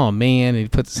 he goes, "Oh man!" and he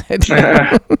puts his head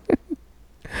down.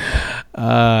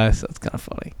 So it's kind of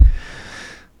funny.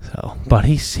 So, but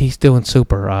he's doing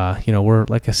super. We're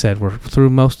like I said, we're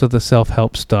through most of the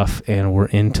self-help stuff, and we're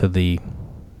into the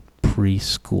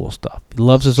preschool stuff. He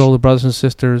loves his older brothers and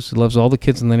sisters. He loves all the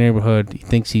kids in the neighborhood. He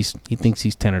thinks he's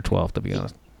 10 or 12, to be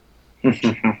honest. That's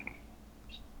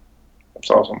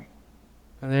awesome.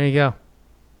 And there you go.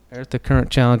 There's the current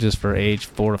challenges for age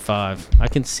 4 to 5. I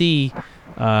can see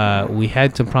we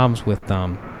had some problems with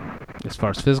as far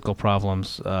as physical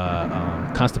problems,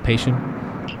 constipation,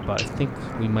 but I think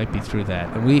we might be through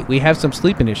that. And we have some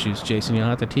sleeping issues, Jason. You'll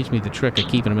have to teach me the trick of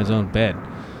keeping him in his own bed.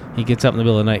 He gets up in the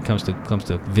middle of the night, comes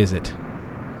to visit.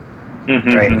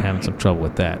 Right. I'm having some trouble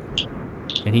with that.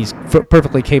 And he's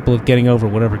perfectly capable of getting over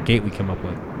whatever gate we come up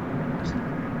with.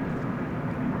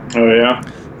 Oh, yeah?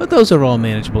 But those are all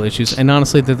manageable issues. And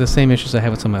honestly, they're the same issues I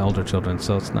have with some of my older children,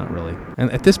 so it's not really. And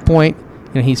at this point,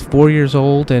 he's 4 years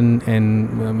old and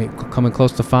coming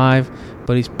close to 5,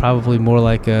 but he's probably more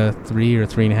like a 3 or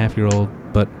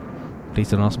 3.5-year-old. But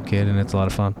he's an awesome kid, and it's a lot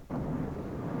of fun.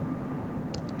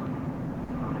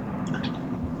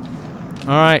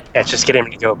 All right. Yeah, it's just getting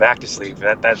him to go back to sleep.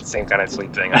 That's the same kind of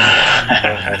sleep thing.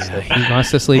 He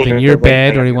wants to sleep in your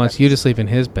bed, or he wants you to sleep in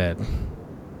his bed.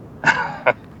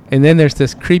 And then there's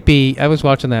this creepy. I was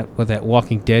watching that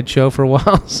Walking Dead show for a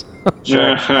while.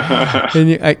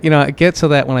 And I get so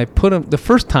that when I put him the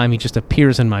first time, he just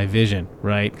appears in my vision,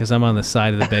 right? Because I'm on the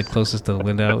side of the bed closest to the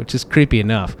window, which is creepy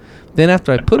enough. Then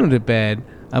after I put him to bed,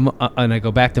 and I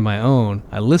go back to my own,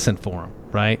 I listen for him,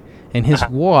 right? And his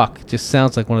walk just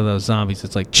sounds like one of those zombies.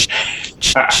 It's like,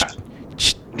 just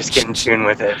get in tune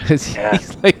with it. Yeah.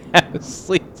 He's like half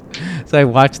asleep. So I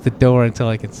watch the door until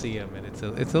I can see him, and it's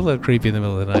a little creepy in the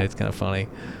middle of the night. It's kind of funny.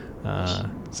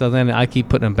 So then I keep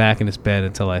putting him back in his bed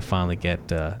until I finally get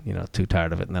too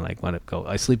tired of it, and then I want to go.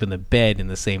 I sleep in the bed in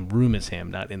the same room as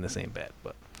him, not in the same bed.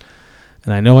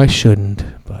 And I know I shouldn't,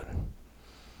 but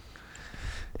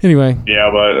anyway.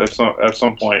 Yeah, but at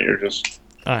some point you're just.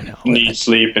 I know. Need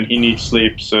sleep, and he needs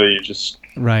sleep, so you just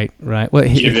right. Well,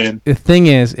 give in. The thing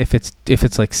is, if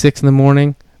it's like 6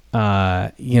 a.m,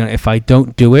 if I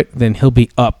don't do it, then he'll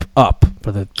be up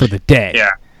for the day.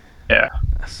 Yeah.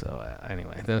 So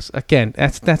anyway, that's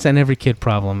an every kid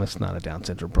problem. It's not a Down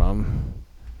syndrome problem.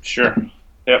 Sure.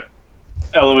 Yep.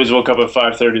 Eloise woke up at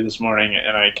 5:30 this morning,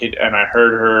 and I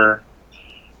heard her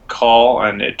call,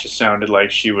 and it just sounded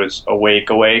like she was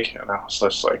awake, and I was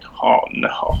just like, oh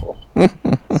no.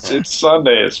 It's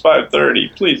Sunday, it's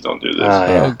 5:30, please don't do this.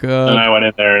 Oh god. And I went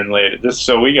in there and laid it.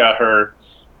 So we got her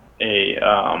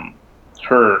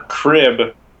her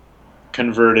crib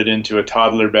converted into a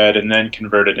toddler bed and then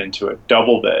converted into a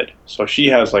double bed. So she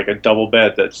has like a double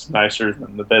bed that's nicer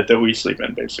than the bed that we sleep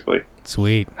in, basically.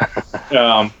 Sweet.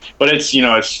 But it's, you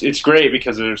know, it's great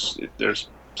because there's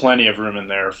plenty of room in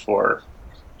there for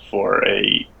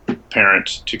a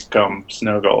parent to come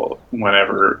snuggle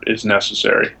whenever it's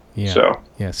necessary. Yeah. So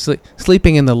yeah,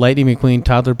 sleeping in the Lightning McQueen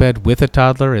toddler bed with a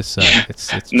toddler is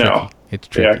it's no. Tricky. It's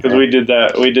tricky. Yeah, because we did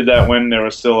that when there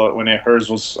was still hers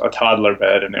was a toddler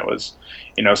bed and it was,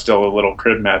 you know, still a little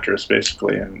crib mattress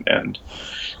basically, and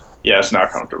yeah, it's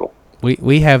not comfortable.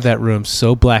 We have that room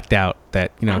so blacked out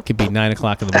that, you know, it could be 9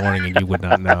 o'clock in the morning and you would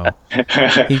not know.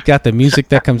 He's got the music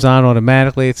that comes on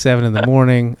automatically at 7 in the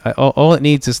morning. All it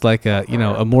needs is like a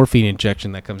morphine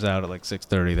injection that comes out at like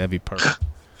 6:30. That'd be perfect.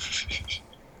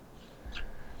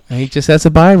 And he just has a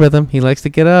biorhythm. He likes to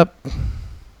get up. I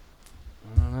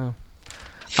don't know.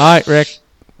 All right, Rick,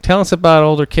 tell us about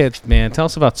older kids, man. Tell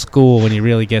us about school when you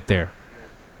really get there.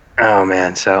 Oh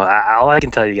man, so all I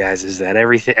can tell you guys is that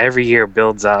every year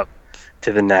builds up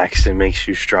to the next and makes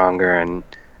you stronger and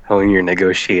hone your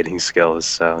negotiating skills.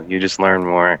 So you just learn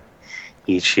more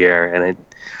each year, and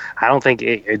I don't think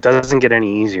it doesn't get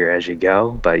any easier as you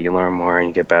go, but you learn more and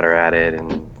you get better at it,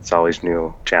 and it's always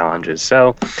new challenges.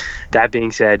 So that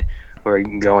being said, we're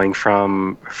going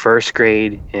from first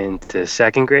grade into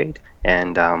second grade,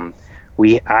 and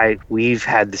we've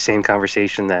had the same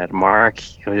conversation that Mark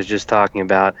was just talking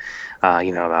about,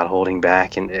 about holding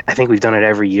back, and I think we've done it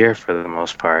every year for the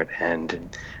most part,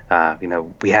 and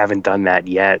we haven't done that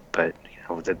yet, but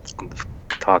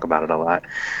talk about it a lot.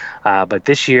 But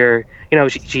this year,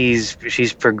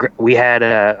 we had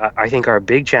I think our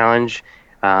big challenge,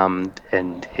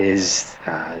 and is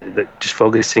just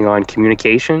focusing on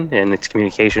communication, and it's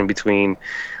communication between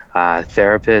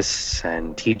therapists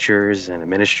and teachers and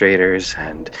administrators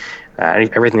and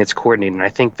everything that's coordinated. And I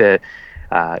think that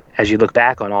as you look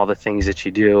back on all the things that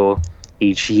you do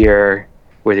each year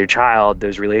with your child,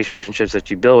 those relationships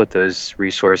that you build with those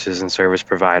resources and service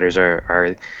providers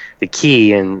are the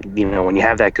key. And when you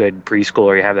have that good preschool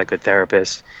or you have that good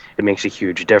therapist, it makes a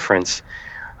huge difference.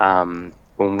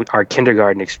 Our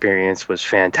kindergarten experience was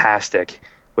fantastic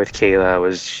with Kayla. It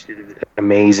was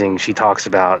amazing. She talks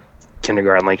about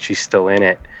kindergarten like she's still in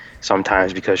it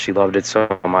sometimes because she loved it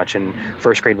so much, and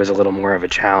first grade was a little more of a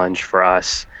challenge for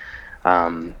us,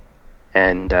 and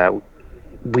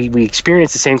we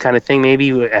experienced the same kind of thing maybe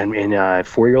in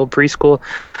 4-year-old preschool,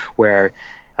 where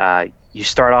you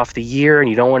start off the year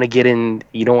and you don't want to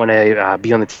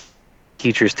be on the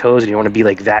teacher's toes, and you want to be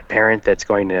like that parent that's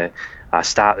going to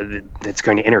that's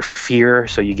going to interfere,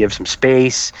 so you give some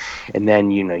space, and then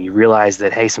you realize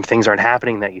that, hey, some things aren't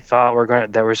happening that you thought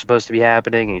were supposed to be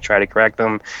happening, and you try to correct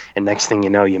them, and next thing you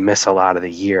know, you miss a lot of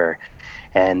the year.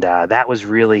 And that was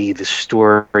really the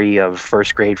story of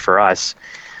first grade for us.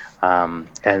 And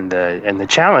the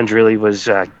challenge really was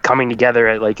coming together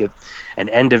at like an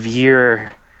end of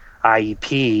year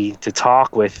IEP to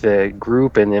talk with the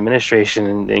group and the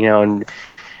administration,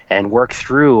 and work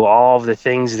through all of the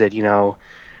things that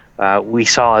we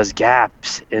saw as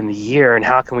gaps in the year, and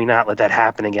how can we not let that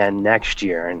happen again next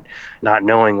year, and not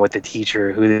knowing who the teacher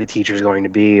is going to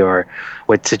be, or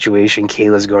what situation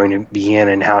Kayla's going to be in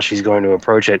and how she's going to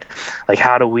approach it. Like,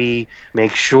 how do we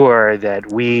make sure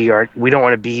that we don't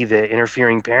want to be the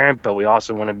interfering parent, but we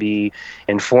also want to be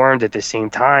informed at the same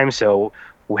time? So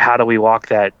how do we walk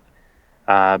that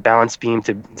balance beam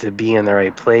to be in the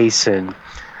right place? And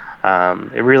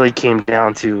it really came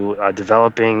down to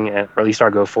developing, or at least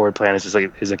our go forward plan is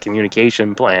a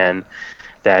communication plan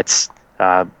that's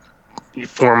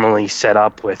formally set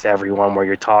up with everyone, where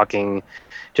you're talking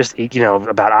just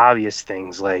about obvious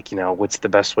things like what's the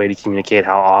best way to communicate,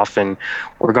 how often.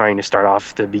 We're going to start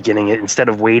off the beginning instead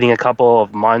of waiting a couple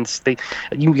of months.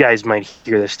 You guys might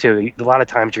hear this too. A lot of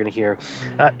times you're going to hear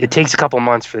it takes a couple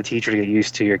months for the teacher to get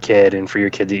used to your kid, and for your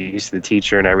kid to get used to the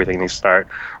teacher, and everything to start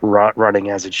running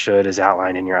as it should, as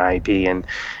outlined in your IEP. And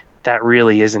that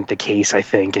really isn't the case, I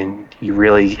think, and you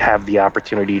really have the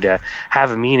opportunity to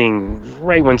have a meeting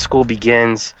right when school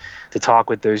begins, to talk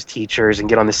with those teachers and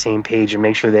get on the same page and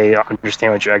make sure they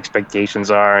understand what your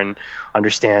expectations are, and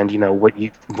understand what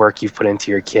work you've put into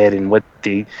your kid, and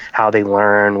how they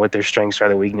learn, what their strengths are,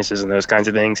 their weaknesses, and those kinds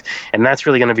of things. And that's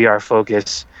really going to be our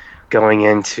focus going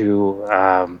into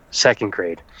second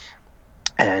grade.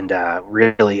 And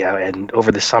really, and over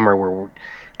the summer, we're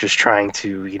just trying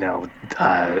to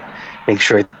make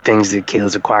sure things that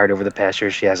Kayla's acquired over the past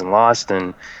year she hasn't lost,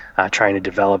 and trying to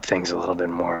develop things a little bit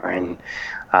more. And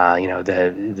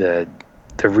the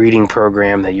reading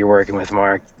program that you're working with,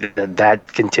 Mark, that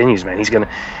continues, man. He's gonna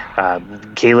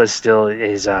Kayla still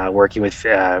is working with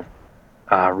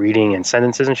reading and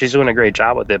sentences, and she's doing a great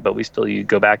job with it. But you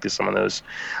go back to some of those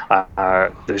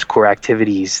core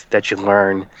activities that you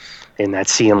learn in that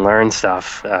see and learn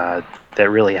stuff that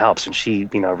really helps, and she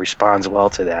responds well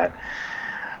to that.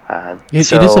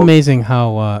 It is amazing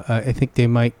how I think they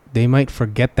might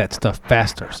forget that stuff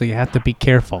faster, so you have to be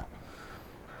careful.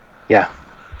 Yeah.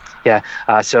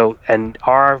 So and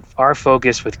our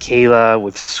focus with Kayla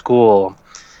with school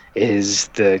is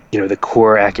the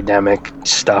core academic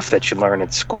stuff that you learn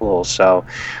at school. So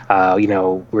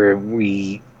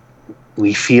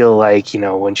we feel like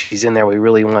when she's in there, we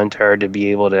really want her to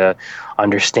be able to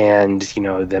understand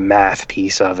the math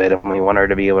piece of it, and we want her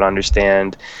to be able to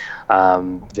understand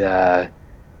the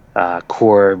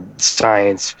core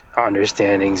science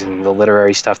understandings and the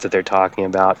literary stuff that they're talking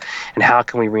about, and how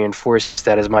can we reinforce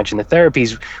that as much in the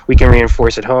therapies we can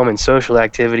reinforce at home, and social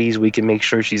activities we can make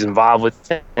sure she's involved with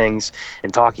things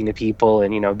and talking to people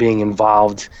and being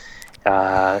involved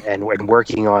and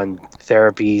working on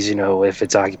therapies, if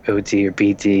it's OT or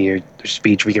PT or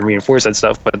speech, we can reinforce that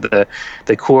stuff. But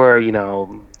the core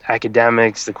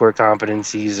academics, the core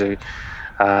competencies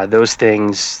are those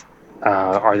things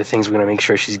are the things we're going to make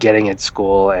sure she's getting at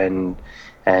school and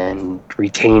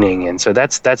retaining. And so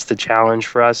that's the challenge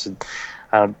for us.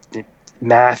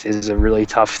 Math is a really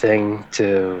tough thing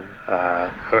to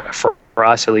for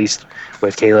us, at least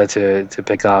with Kayla, to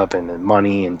pick up, and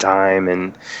money and time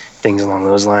and things along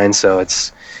those lines. So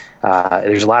it's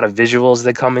there's a lot of visuals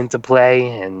that come into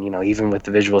play, and even with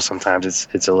the visuals sometimes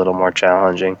it's a little more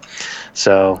challenging.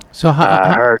 So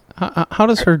how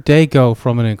does her day go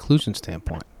from an inclusion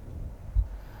standpoint?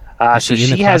 So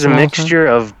she has a mixture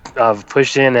of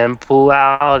push in and pull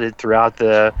out throughout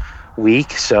the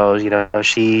week. So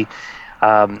she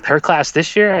her class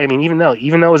this year, I mean, even though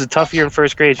it was a tough year in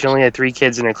first grade, she only had 3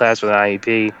 kids in her class with an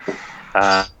IEP.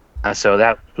 So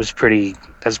that's pretty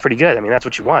good. I mean, that's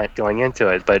what you want going into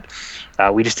it. But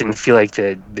we just didn't feel like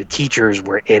the teachers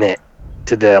were in it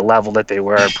to the level that they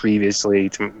were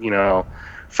previously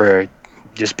for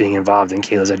just being involved in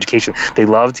Kayla's education. They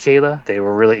loved Kayla.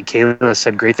 Kayla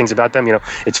said great things about them.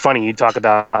 It's funny, you talk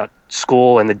about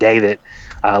school and the day that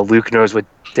Luke knows what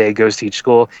day goes to each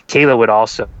school. Kayla would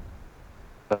also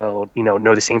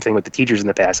know the same thing with the teachers in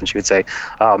the past, and she would say,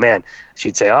 oh man,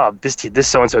 this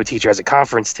so-and-so teacher has a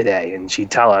conference today, and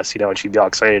she'd tell us, and she'd be all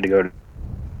excited to go to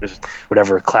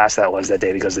whatever class that was that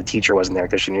day because the teacher wasn't there,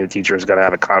 because she knew the teacher was going to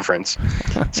have a conference.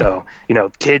 So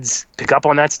kids pick up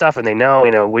on that stuff, and they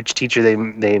know which teacher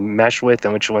they mesh with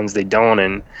and which ones they don't.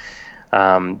 And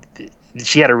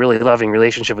she had a really loving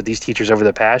relationship with these teachers over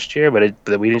the past year,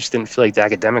 but we just didn't feel like the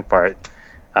academic part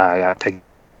got picked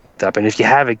up. And if you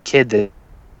have a kid that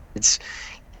it's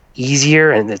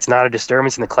easier and it's not a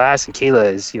disturbance in the class, and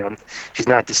Kayla is she's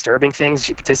not disturbing things,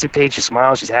 she participates, she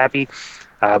smiles, she's happy,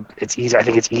 it's easy. I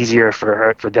think it's easier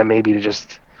for them maybe to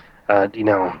just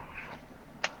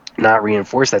not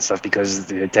reinforce that stuff, because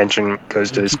the attention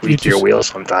goes to the squeakier wheel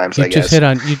sometimes. You just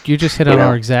hit on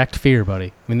our exact fear, buddy.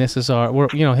 I mean, this is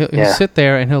he'll sit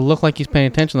there and he'll look like he's paying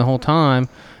attention the whole time,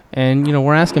 and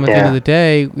we're asking him at the end of the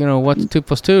day, what's 2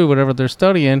 + 2, whatever they're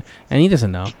studying, and he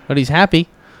doesn't know, but he's happy.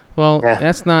 Well,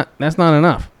 that's not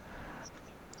enough.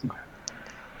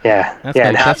 Yeah,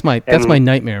 that's my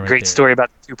nightmare. Great story about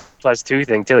the 2 + 2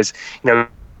 thing too is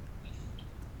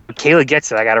Kayla gets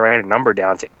it. I got to write a number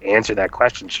down to answer that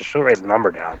question. So she'll write the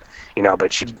number down,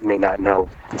 but she may not know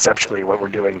conceptually what we're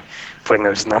doing, putting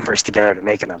those numbers together to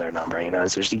make another number.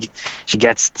 So she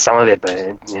gets some of it, but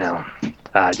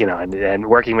and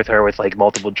working with her with like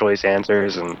multiple choice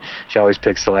answers, and she always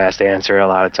picks the last answer a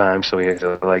lot of times, so we have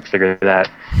to like figure that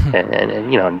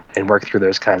and work through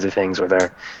those kinds of things with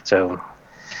her. So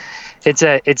it's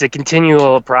a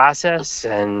continual process,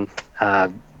 and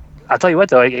I'll tell you what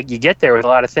though, you get there with a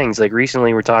lot of things. Like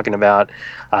recently we're talking about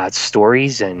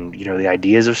stories and the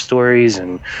ideas of stories,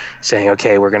 and saying,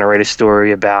 okay, we're going to write a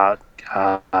story about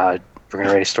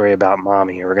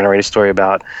mommy, or we're going to write a story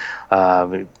about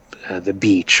the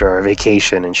beach or a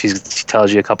vacation, and she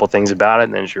tells you a couple things about it,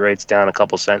 and then she writes down a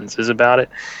couple sentences about it,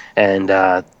 and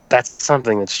that's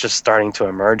something that's just starting to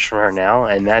emerge from her now,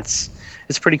 and it's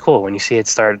pretty cool when you see it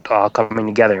start all coming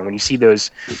together, and when you see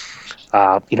those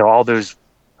all those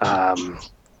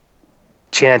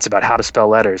chants about how to spell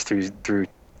letters through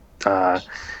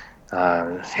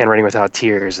handwriting without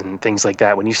tears and things like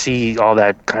that. When you see all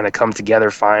that kind of come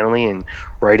together finally, and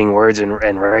writing words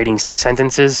and writing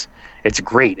sentences, it's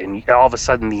great. And all of a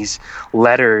sudden these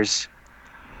letters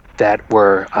that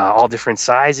were all different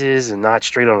sizes and not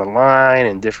straight on a line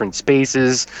and different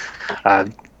spaces,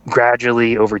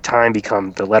 gradually over time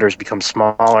the letters become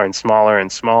smaller and smaller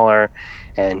and smaller,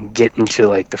 and get into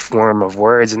like the form of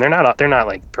words. And they're not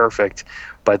like perfect,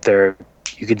 but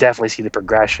you could definitely see the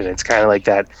progression. It's kind of like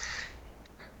that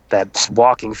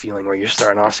walking feeling where you're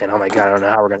starting off saying, oh my God, I don't know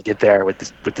how we're going to get there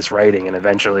with this writing. And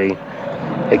eventually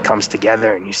it comes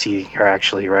together and you see her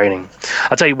actually writing.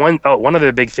 I'll tell you one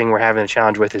other big thing we're having a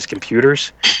challenge with is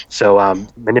computers. So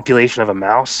manipulation of a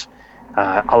mouse.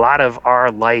 A lot of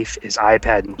our life is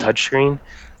iPad and touchscreen,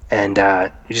 and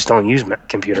you just don't use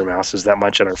computer mouses that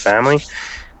much in our family.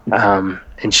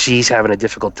 And she's having a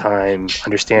difficult time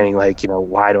understanding, like,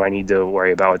 why do I need to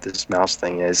worry about what this mouse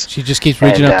thing is? She just keeps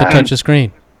reaching up to touch the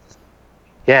screen.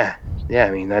 Yeah.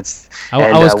 I mean, that's.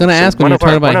 I was going to ask when you were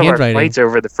talking about handwriting.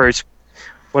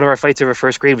 One of our fights over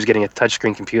first grade was getting a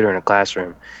touchscreen computer in a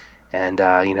classroom. And,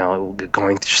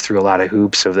 going through a lot of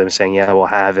hoops of them saying, yeah, we'll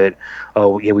have it.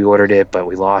 Oh, yeah, we ordered it, but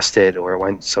we lost it. Or it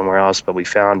went somewhere else, but we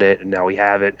found it, and now we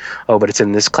have it. Oh, but it's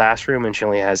in this classroom, and she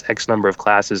only has X number of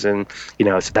classes, and,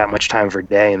 it's that much time per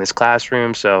day in this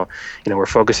classroom. So, we're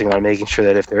focusing on making sure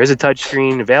that if there is a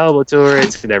touchscreen available to her,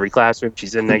 it's in every classroom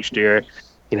she's in next year,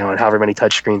 and however many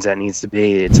touchscreens that needs to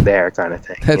be, it's there kind of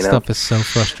thing. That stuff is so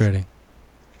frustrating.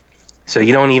 So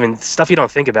you don't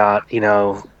think about,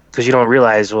 because you don't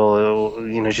realize, well,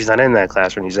 she's not in that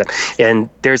classroom. And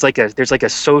there's like a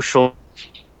social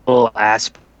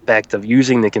aspect of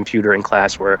using the computer in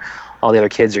class where all the other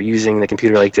kids are using the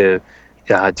computer like to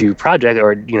do project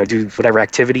or do whatever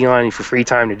activity on for free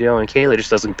time to do. And Kayla just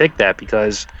doesn't pick that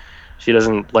because she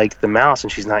doesn't like the mouse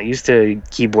and she's not used to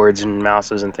keyboards and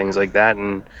mouses and things like that.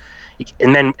 And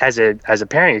then as a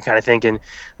parent, you're kind of thinking,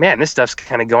 man, this stuff's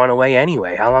kind of going away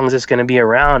anyway. How long is this going to be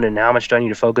around? And how much do I need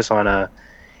to focus on a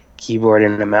keyboard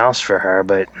and a mouse for her?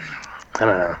 But I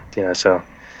don't know, so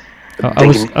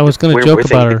I was going to joke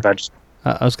about her.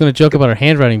 I was going to joke about her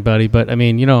handwriting, buddy. But I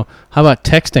mean, how about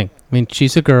texting? I mean,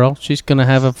 she's a girl. She's going to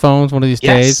have a phone one of these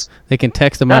days. They can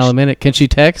text a mile a minute. Can she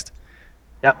text?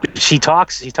 Yeah, she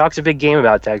talks a big game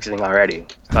about texting already.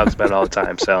 Talks about it all the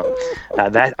time. So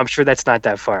that I'm sure that's not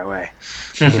that far away.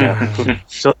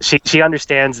 So she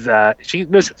understands that she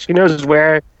knows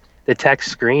where the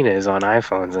text screen is on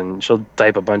iPhones, and she'll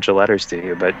type a bunch of letters to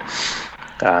you. But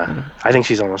I think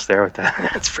she's almost there with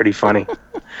that. It's pretty funny.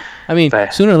 I mean,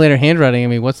 sooner or later, handwriting. I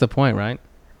mean, what's the point, right?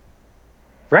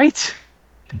 Right.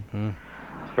 Mm-hmm.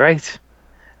 Right.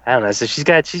 I don't know. So she's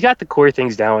got the core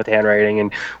things down with handwriting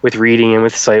and with reading and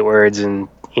with sight words and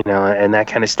and that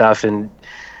kind of stuff. And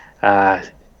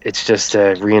it's just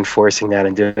reinforcing that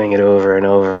and doing it over and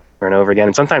over and over again.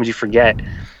 And sometimes you forget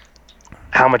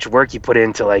how much work you put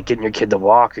into like getting your kid to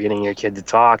walk or getting your kid to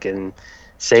talk and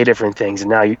say different things.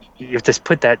 And now you have to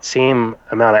put that same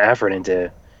amount of effort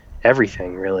into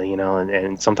everything, really.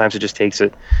 And sometimes it just takes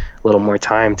a little more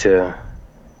time to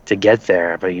get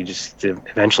there, but you just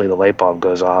eventually the light bulb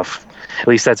goes off. At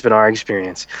least that's been our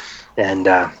experience. And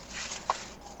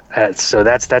so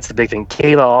that's the big thing.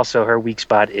 Kayla also, her weak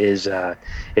spot is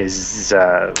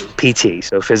PT,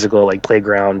 so physical, like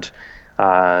playground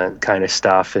kind of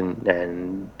stuff,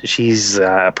 and she's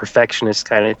a perfectionist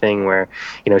kind of thing where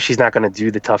she's not going to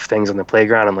do the tough things on the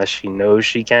playground unless she knows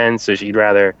she can, so she'd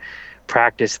rather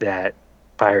practice that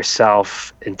by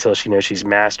herself until she knows she's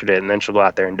mastered it, and then she'll go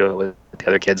out there and do it with the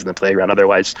other kids in the playground.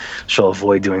 Otherwise, she'll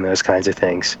avoid doing those kinds of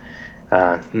things.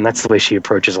 And that's the way she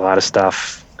approaches a lot of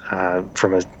stuff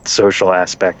from a social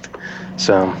aspect.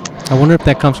 So I wonder if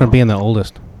that comes from being the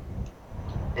oldest.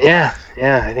 Yeah,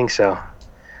 I think so.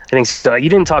 You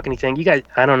didn't talk anything. You guys,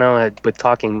 I don't know, with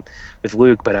talking with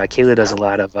Luke, but Kayla does a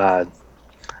lot of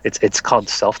it's called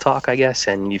self-talk, I guess.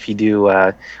 And if you do,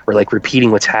 or like repeating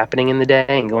what's happening in the day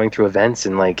and going through events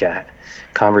and like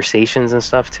conversations and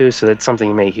stuff too. So that's something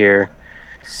you may hear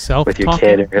with your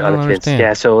kid or other kids.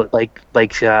 Yeah. So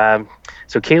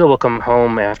so Kayla will come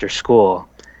home after school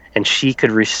and she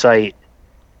could recite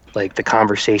like the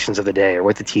conversations of the day or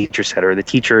what the teacher said, or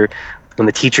when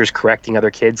the teacher's correcting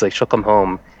other kids, like she'll come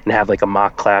home and have like a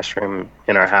mock classroom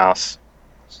in our house.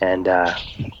 So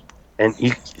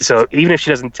even if she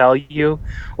doesn't tell you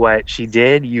what she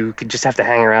did, you could just have to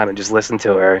hang around and just listen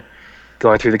to her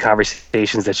going through the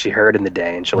conversations that she heard in the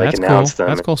day, and she'll announce them.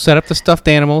 That's cool. Set up the stuffed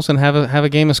animals and have a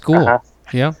game of school. Uh-huh.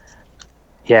 Yeah.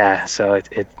 Yeah. So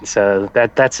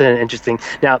that's an interesting.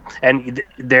 Now, and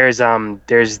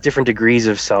there's different degrees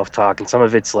of self-talk, and some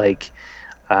of it's like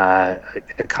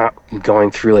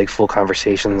going through like full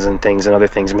conversations and things, and other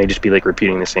things may just be like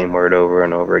repeating the same word over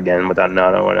and over again without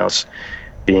no one else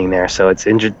being there. So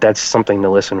that's something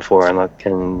to listen for and look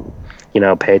and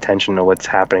pay attention to what's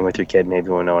happening with your kid maybe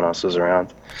when no one else is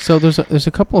around. So there's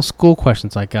a couple of school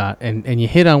questions I got, and you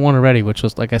hit on one already, which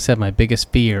was, like I said, my biggest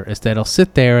fear is that I'll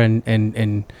sit there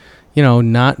and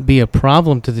not be a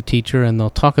problem to the teacher, and they'll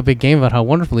talk a big game about how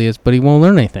wonderful he is, but he won't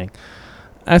learn anything.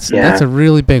 That's a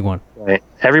really big one. Right.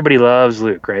 Everybody loves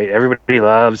Luke, right? Everybody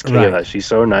loves Kayla. Right. She's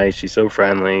so nice. She's so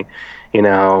friendly. We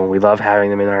love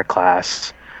having them in our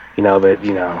class. I love that,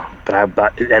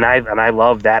 and I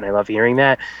love hearing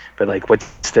that. But like,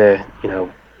 what's the,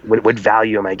 what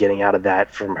value am I getting out of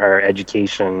that from her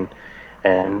education,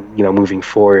 and moving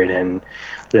forward? And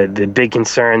the big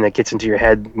concern that gets into your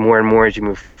head more and more as you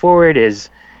move forward is,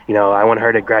 I want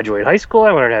her to graduate high school.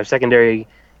 I want her to have secondary,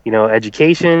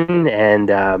 education. And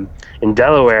in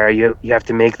Delaware, you have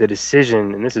to make the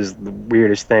decision, and this is the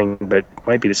weirdest thing, but it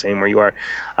might be the same where you are.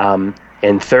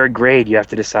 In third grade, you have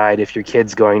to decide if your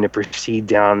kid's going to proceed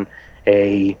down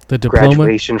the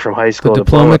graduation from high school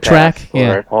diploma track.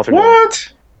 Yeah.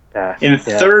 What? In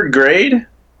third grade?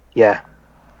 Yeah.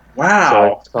 Wow.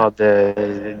 So it's called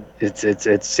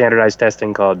it's standardized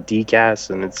testing called DCAS,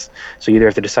 and so you either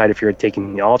have to decide if you're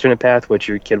taking the alternate path, which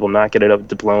your kid will not get a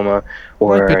diploma,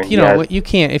 or right, but you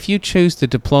can't. If you choose the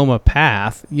diploma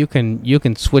path, you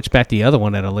can switch back the other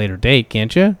one at a later date,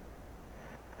 can't you?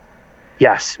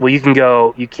 Yes. Well, you can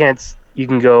go. You can't. You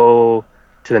can go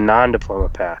to the non-diploma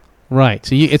path. Right.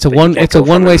 So it's a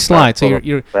one-way slide. So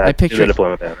I picture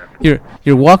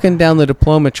you're walking down the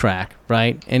diploma track,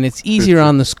 right? And it's easier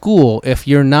on the school if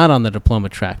you're not on the diploma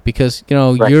track, because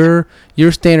your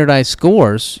standardized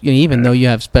scores, even though you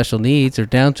have special needs or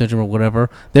Down syndrome or whatever,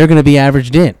 they're going to be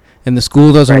averaged in, and the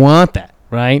school doesn't want that.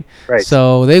 Right?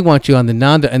 So they want you on the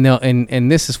and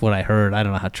this is what I heard. I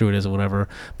don't know how true it is or whatever,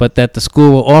 but that the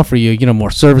school will offer you,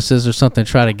 more services or something,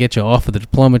 try to get you off of the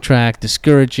diploma track,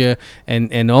 discourage you,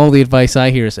 and all the advice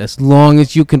I hear is, as long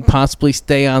as you can possibly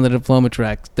stay on the diploma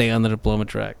track, stay on the diploma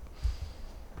track.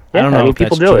 Yeah, I don't know if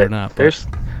people do it or not.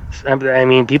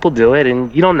 People do it,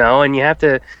 and you don't know, and you have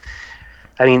to.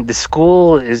 The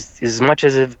school is, as much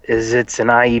as it's an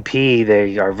IEP,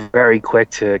 they are very quick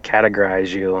to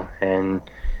categorize you, and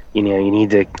you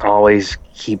need to always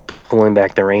keep pulling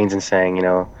back the reins and saying,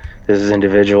 this is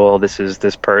individual, this is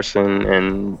this person,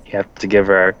 and you have to give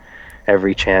her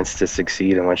every chance to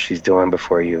succeed in what she's doing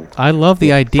before you. I love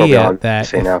the idea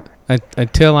that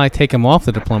until I take them off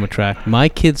the diploma track, my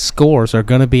kids' scores are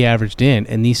going to be averaged in,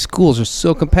 and these schools are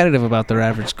so competitive about their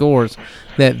average scores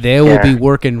that they will be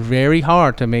working very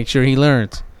hard to make sure he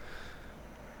learns.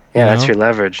 Yeah, that's your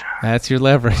leverage. That's your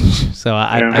leverage. So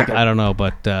I don't know,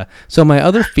 but so my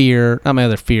other concern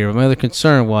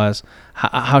was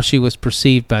how she was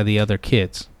perceived by the other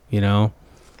kids. Yeah,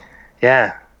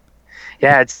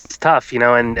 it's tough,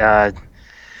 and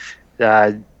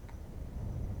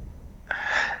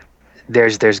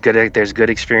there's good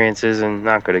experiences and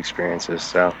not good experiences.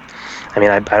 So,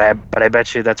 I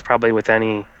bet you that's probably with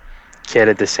any kid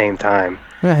at the same time.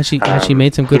 Well, has she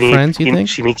made some good friends? You think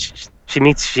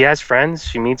she has friends.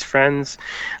 She meets friends.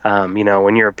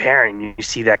 When you're a parent, you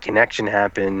see that connection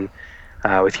happen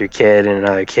with your kid and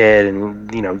another kid,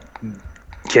 and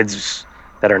kids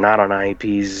that are not on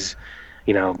IEPs,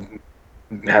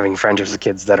 having friendships with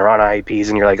kids that are on IEPs,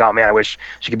 and you're like, oh man, I wish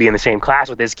she could be in the same class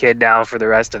with this kid now for the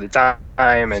rest of the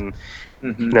time, and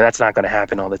that's not going to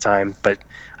happen all the time. But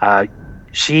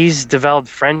she's developed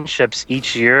friendships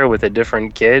each year with a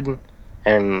different kid,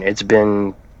 and it's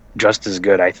been just as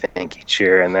good, I think, each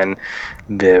year. And then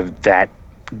that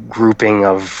grouping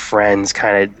of friends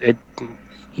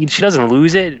she doesn't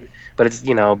lose it, but it's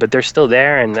but they're still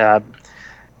there, and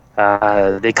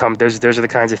they come. Those are the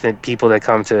kinds of people that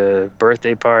come to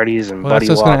birthday parties and buddy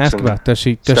walks. Well, that's what I was going to ask about. Does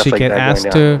she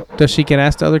get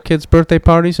asked to other kids' birthday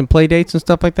parties and play dates and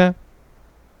stuff like that?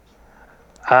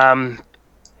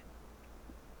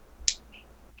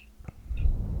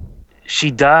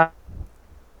 She does.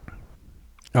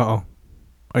 Uh-oh.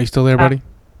 Are you still there, buddy?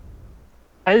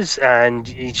 And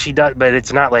she does, but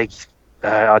it's not like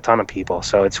a ton of people.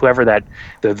 So it's whoever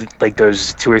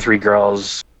those 2 or 3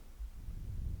 girls.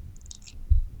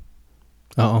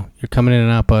 Uh-oh. You're coming in and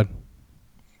out, bud.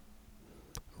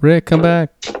 Rick, come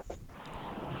back.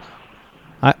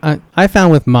 I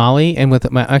found with Molly and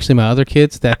with my other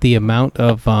kids that the amount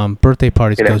of birthday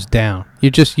parties goes down.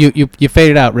 You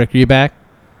faded out, Rick. Are you back?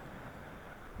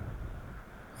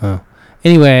 Oh.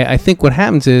 Anyway, I think what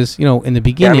happens is, in the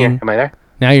beginning... Yeah, I'm here. Am I there?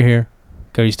 Now you're here.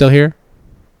 Are you still here?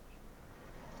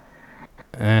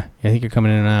 I think you're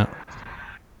coming in and out.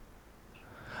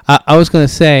 I was going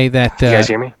to say that... you guys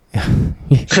hear me?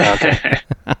 Okay.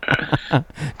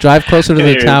 Drive closer to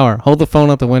the tower. Hold the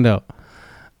phone out the window.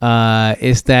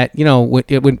 Is that,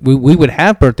 we would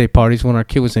have birthday parties when our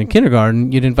kid was in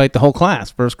kindergarten. You'd invite the whole class,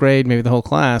 first grade, maybe the whole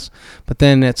class. But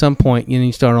then at some point,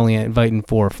 you start only inviting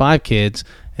 4 or 5 kids.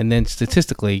 and then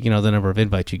statistically, the number of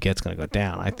invites you get is going to go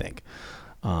down. I think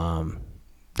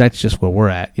that's just where we're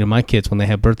at. My kids, when they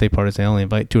have birthday parties, they only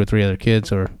invite 2 or 3 other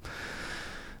kids, or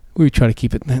we try to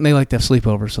keep it. And they like to have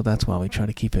sleepovers, so that's why we try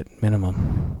to keep it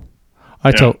minimum.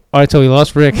 All right, so we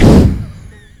lost Rick.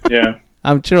 Yeah.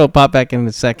 I'm sure he'll pop back in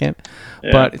a second.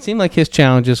 Yeah. But it seemed like his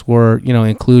challenges were,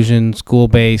 inclusion,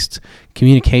 school-based,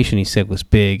 communication, he said, was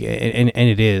big, and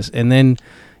it is. And then,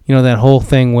 that whole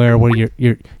thing where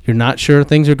you're not sure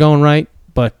things are going right,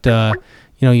 but,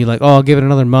 you're like, I'll give it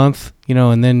another month,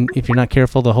 and then if you're not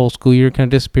careful, the whole school year kind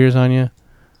of disappears on you.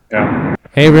 Yeah.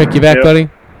 Hey, Rick, you back, buddy?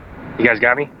 You guys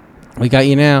got me? We got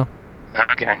you now.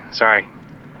 Okay, sorry.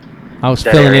 I was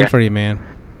filling in for you, man.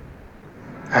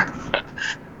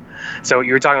 So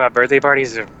you were talking about birthday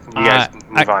parties, or you guys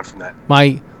move on from that?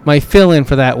 My fill-in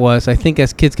for that was, I think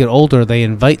as kids get older, they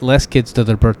invite less kids to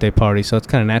their birthday party, so it's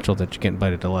kind of natural that you get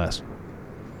invited to less.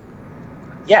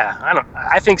 Yeah,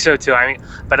 I think so too. I mean,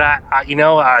 but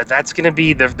that's going to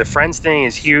be the friends thing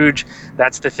is huge.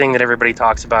 That's the thing that everybody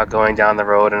talks about going down the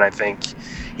road, and I think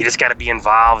you just got to be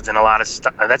involved in a lot of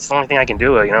stuff. That's the only thing I can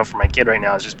do, for my kid right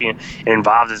now, is just being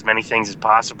involved in as many things as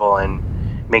possible and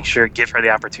make sure give her the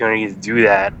opportunity to do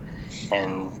that.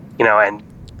 And and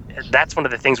that's one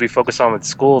of the things we focus on with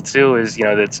school too, is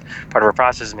that's part of our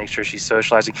process, is make sure she's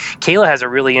socializing. Kayla has a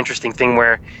really interesting thing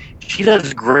where she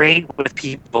does great with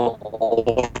people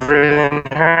older than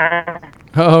her.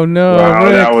 Oh no! Wow,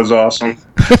 Rick. That was awesome.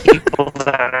 People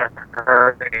that are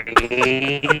her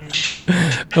age.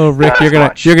 Oh, Rick, you're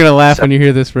gonna laugh when you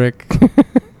hear this, Rick.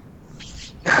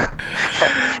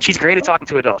 She's great at talking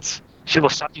to adults. She will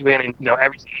suck you in and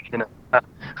everything.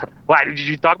 Why did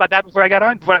you talk about that before I got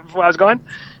on? Before I was going?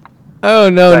 Oh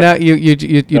no! Now you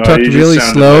talked really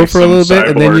slow for a little bit,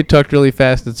 and then you talked really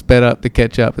fast and sped up to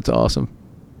catch up. It's awesome.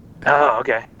 Oh,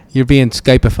 okay. You're being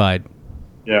Skypeified.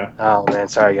 Yeah. Oh man,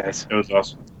 sorry guys. It was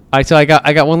awesome. All right, so I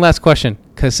got one last question,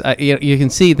 because you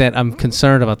can see that I'm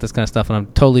concerned about this kind of stuff, and I'm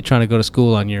totally trying to go to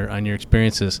school on your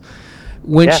experiences.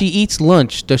 When she eats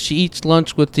lunch, does she eat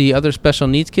lunch with the other special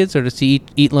needs kids, or does she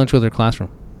eat lunch with her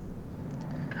classroom?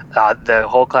 The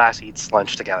whole class eats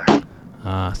lunch together.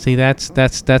 See, that's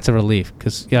a relief,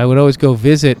 because I would always go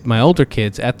visit my older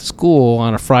kids at the school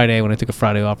on a Friday when I took a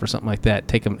Friday off or something like that.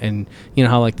 Take them, and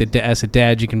how like as a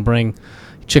dad you can bring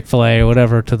Chick-fil-A or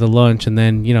whatever to the lunch, and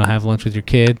then have lunch with your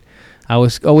kid. I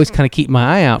was always kind of keep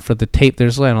my eye out for the tape.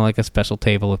 There's like a special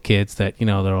table of kids that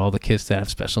they're all the kids that have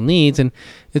special needs, and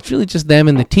it's really just them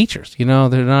and the teachers. They're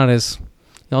not as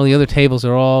all the other tables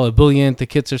are all ebullient. The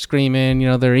kids are screaming.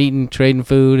 They're eating, trading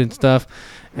food and stuff.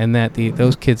 And that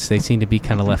those kids, they seem to be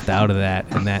kind of left out of that,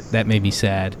 and that made me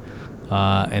sad,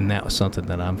 and that was something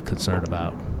that I'm concerned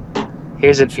about.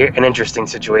 Here's an interesting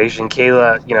situation.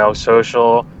 Kayla,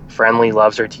 social, friendly,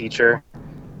 loves her teacher,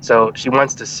 so she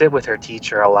wants to sit with her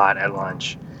teacher a lot at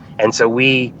lunch, and so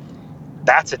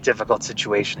that's a difficult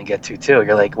situation to get to too.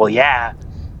 You're like, well, yeah,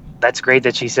 that's great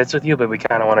that she sits with you, but we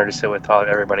kind of want her to sit with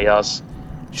everybody else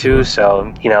too. So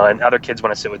and other kids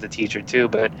want to sit with the teacher too,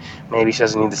 but maybe she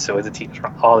doesn't need to sit with the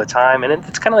teacher all the time, and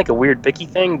it's kind of like a weird picky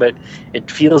thing, but it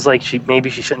feels like she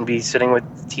shouldn't be sitting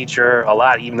with the teacher a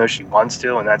lot, even though she wants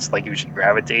to, and that's like who she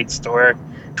gravitates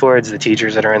towards the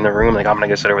teachers that are in the room. Like, I'm gonna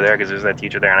go sit over there because there's that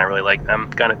teacher there and I really like them,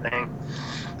 kind of thing.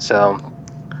 So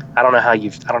I don't know how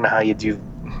you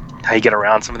get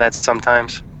around some of that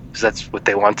sometimes, because that's what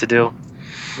they want to do.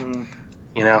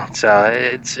 So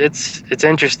it's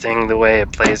interesting the way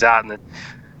it plays out, and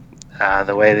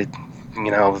the way that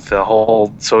the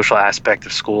whole social aspect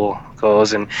of school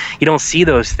goes, and you don't see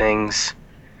those things.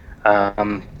 You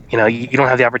don't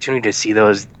have the opportunity to see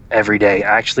those every day.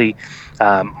 Actually,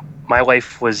 my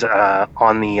wife was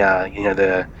on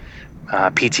the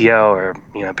PTO, or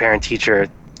parent teacher.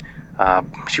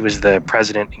 She was the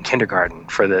president in kindergarten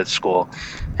for the school,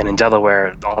 and in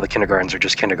Delaware, all the kindergartens are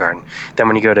just kindergarten. Then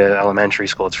when you go to elementary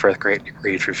school, it's fourth grade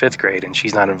through fifth grade, and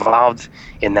she's not involved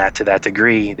in that to that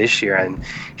degree this year. And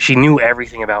she knew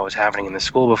everything about what's happening in the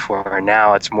school before, and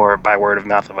now it's more by word of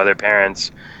mouth of other parents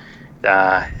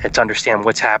to understand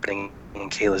what's happening in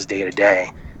Kayla's day to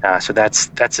day. So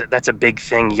that's a big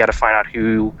thing. You got to find out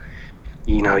who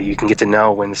you can get to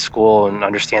know in the school and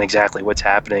understand exactly what's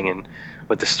happening and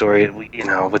what the story,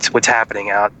 what's happening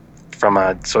out from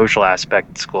a social aspect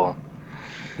at school.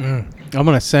 I'm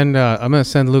gonna send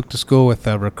Luke to school with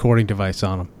a recording device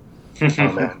on him.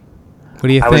 Oh man, what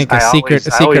do you think? A secret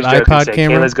iPod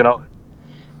camera? Kayla's gonna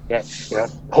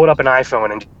hold up an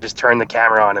iPhone and just turn the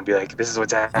camera on and be like, "This is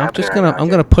what's happening." I'm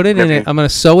gonna put it in it. I'm gonna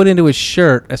sew it into his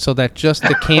shirt so that just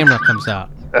the camera comes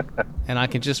out, and I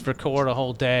can just record a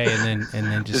whole day and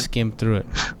then just skim through it.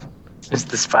 It's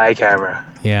the spy camera.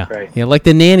 Yeah. Right. Yeah, like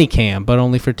the nanny cam, but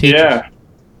only for teachers. Yeah.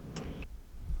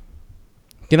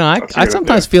 You know, I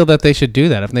sometimes feel that they should do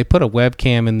that. If they put a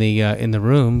webcam in the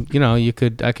room, you know, I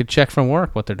could check from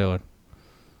work what they're doing.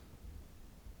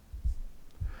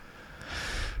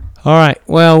 All right.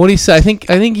 Well, what do you say? I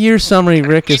think your summary,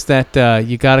 Rick, is that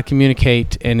you got to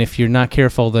communicate, and if you're not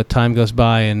careful, the time goes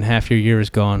by and half your year is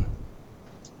gone.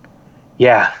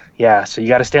 Yeah. So you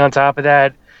got to stay on top of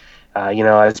that. You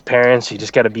know, as parents, you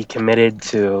just got to be committed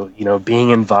to, you know,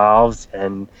 being involved.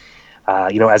 And,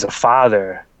 you know, as a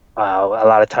father, a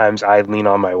lot of times I lean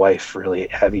on my wife really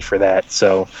heavy for that.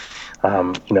 So,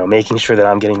 you know, making sure that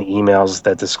I'm getting the emails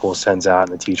that the school sends out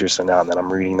and the teachers send out, and that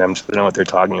I'm reading them so they know what they're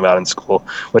talking about in school,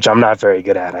 which I'm not very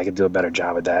good at. I could do a better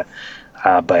job at that.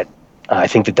 But I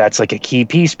think that that's like a key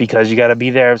piece, because you got to be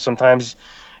there. Sometimes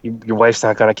your wife's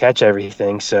not going to catch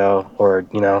everything. So, or,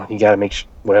 you know, you got to make sure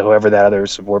whoever that other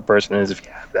support person is, if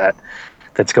you have that,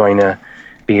 that's going to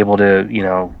be able to, you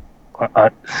know,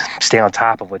 stay on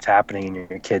top of what's happening in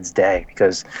your kid's day,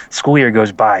 because school year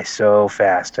goes by so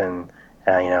fast, and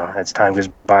you know, as time goes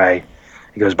by,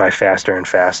 it goes by faster and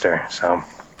faster. So,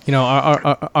 you know,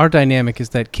 our dynamic is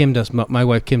that my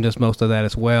wife Kim does most of that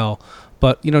as well.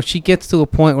 But you know, she gets to a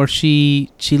point where she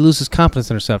loses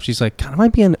confidence in herself. She's like, God, am I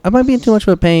being too much of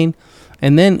a pain?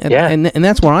 And then and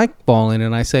that's where I fall in,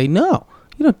 and I say, no.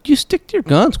 You know, you stick to your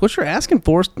guns. What you're asking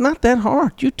for is not that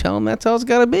hard. You tell them that's how it's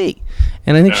got to be.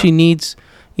 And I think she needs,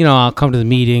 you know, I'll come to the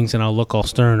meetings and I'll look all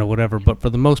stern or whatever. But for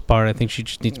the most part, I think she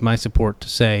just needs my support to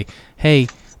say, hey,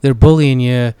 they're bullying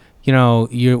you. You know,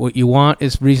 what you want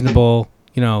is reasonable.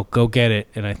 You know, go get it.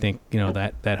 And I think, you know,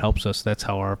 that helps us. That's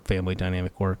how our family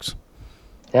dynamic works.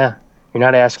 Yeah. You're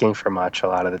not asking for much a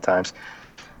lot of the times.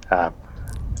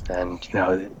 And, you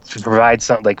know, to provide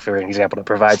something, like for example, to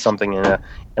provide something in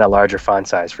a larger font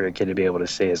size for your kid to be able to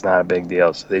see is not a big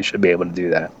deal. So they should be able to do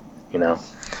that, you know.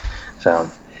 So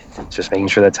just making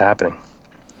sure that's happening.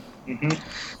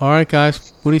 Mm-hmm. All right,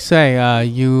 guys. What do you say?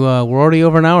 We're already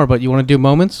over an hour, but you want to do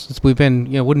moments? Since we've been,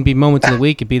 you know, wouldn't be moments of the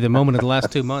week. It'd be the moment of the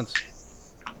last 2 months.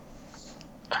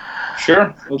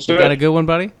 Sure. Let's do it. Got a good one,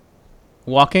 buddy?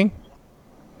 Walking?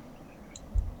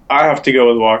 I have to go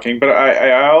with walking, but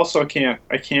I also can't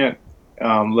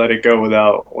let it go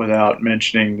without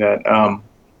mentioning that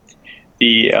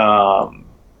the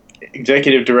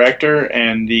executive director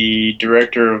and the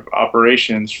director of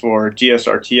operations for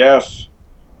DSRTF,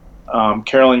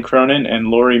 Carolyn Cronin and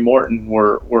Lori Morton,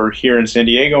 were here in San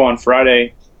Diego on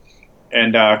Friday,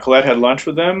 and Colette had lunch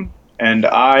with them, and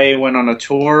I went on a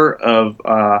tour of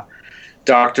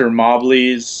Dr.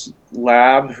 Mobley's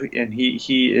lab, and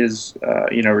he is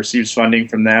you know, receives funding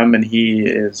from them, and he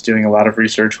is doing a lot of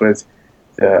research with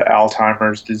the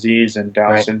Alzheimer's disease and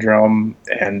Down syndrome,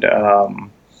 and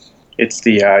it's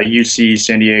the UC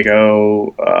San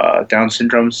Diego Down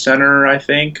Syndrome Center, I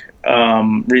think,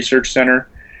 research center,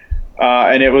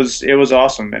 and it was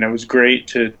awesome, and it was great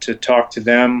to talk to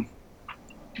them.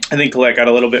 I think Colette got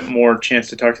a little bit more chance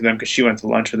to talk to them because she went to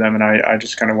lunch with them, and I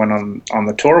just kind of went on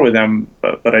the tour with them,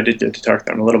 but I did get to talk to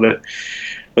them a little bit.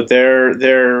 But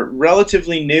they're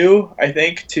relatively new, I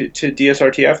think, to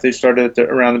DSRTF. They started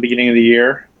around the beginning of the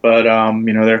year, but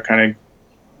you know, they're kind of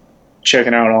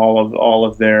checking out all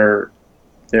of their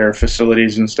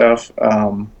facilities and stuff.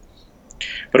 But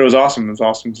it was awesome. It was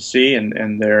awesome to see,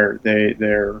 and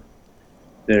they're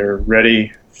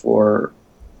ready for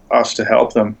us to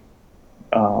help them.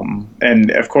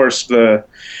 And of course, the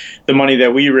money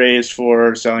that we raise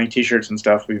for selling T-shirts and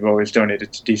stuff, we've always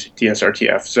donated to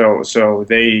DSRTF. So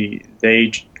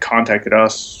they contacted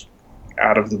us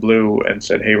out of the blue and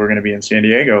said, "Hey, we're going to be in San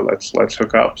Diego. Let's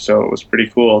hook up." So it was pretty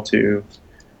cool to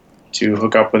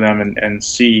hook up with them and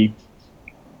see,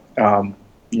 you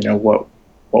know, what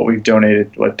we've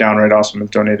donated, what Downright Awesome has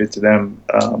donated to them,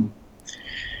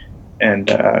 and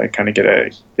kind of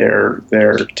get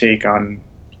their take on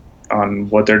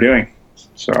what they're doing.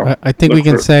 So I think we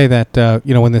can say that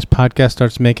you know, when this podcast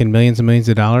starts making millions and millions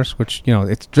of dollars, which, you know,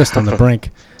 it's just on the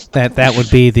brink, that would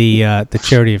be the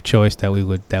charity of choice that we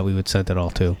would send it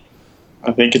all to.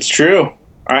 I think it's true.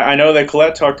 I know that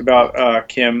Colette talked about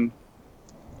Kim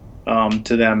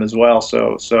to them as well.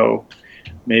 So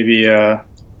maybe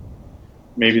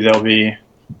they'll be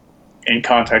in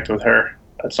contact with her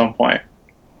at some point.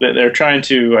 They're trying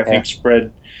to, I think,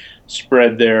 spread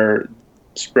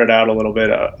out a little bit.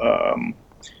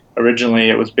 Originally,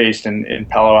 it was based in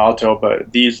Palo Alto, but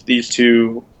these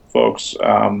two folks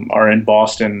are in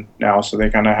Boston now, so they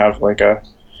kind of have like a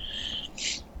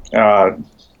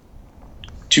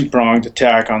two-pronged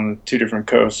attack on the two different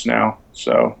coasts now.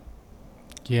 So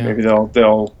maybe they'll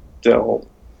go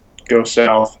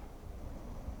south.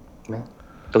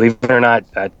 Believe it or not,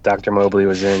 Dr. Mobley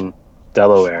was in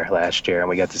Delaware last year, and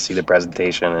we got to see the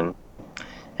presentation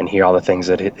and hear all the things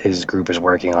that his group is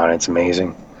working on. It's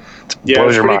amazing.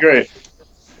 It's pretty great.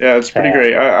 Yeah, it's pretty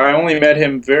great. I only met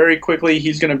him very quickly.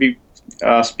 He's going to be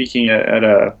speaking at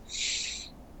a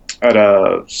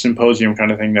symposium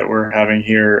kind of thing that we're having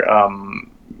here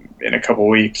in a couple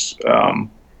weeks.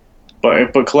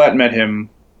 But Colette met him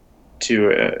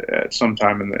too at some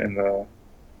time in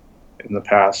the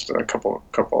past, a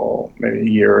couple maybe a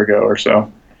year ago or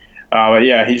so. But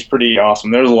yeah, he's pretty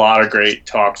awesome. There's a lot of great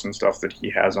talks and stuff that he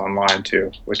has online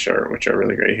too, which are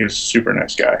really great. He's a super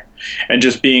nice guy, and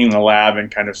just being in the lab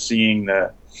and kind of seeing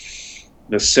the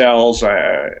cells,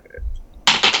 a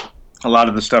lot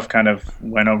of the stuff kind of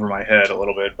went over my head a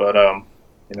little bit. But I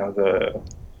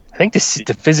think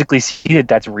to physically see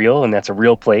that's real and that's a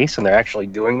real place and they're actually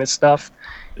doing this stuff,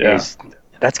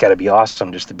 that's got to be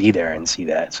awesome just to be there and see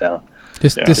that. So.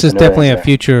 This is definitely a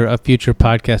future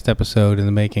podcast episode in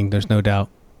the making. There's no doubt.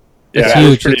 It's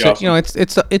huge. It's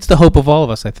awesome. It's the hope of all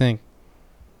of us, I think.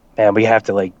 And we have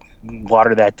to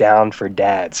water that down for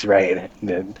dads, right?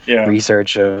 The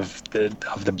research of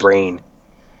the brain.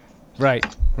 Right.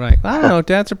 I don't know.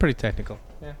 Dads are pretty technical.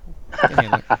 Yeah.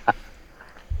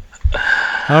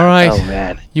 All right. Oh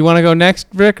man. You want to go next,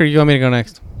 Rick, or you want me to go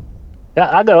next? Yeah,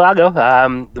 I'll go.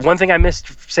 The one thing I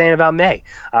missed saying about May.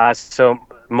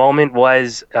 Moment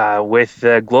was with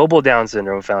the Global Down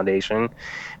Syndrome Foundation.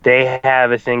 They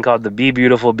have a thing called the Be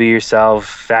Beautiful, Be Yourself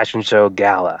fashion show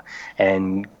gala.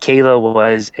 And Kayla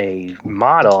was a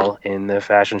model in the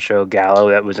fashion show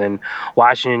gala that was in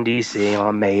Washington, D.C.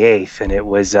 on May 8th. And it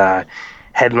was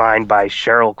headlined by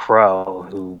Sheryl Crow,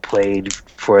 who played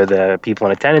for the people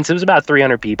in attendance. It was about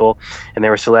 300 people. And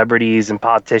there were celebrities and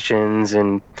politicians,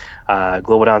 and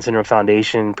Global Down Syndrome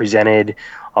Foundation presented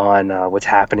on what's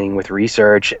happening with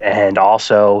research, and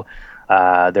also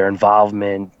their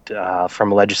involvement from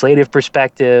a legislative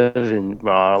perspective and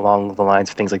along the lines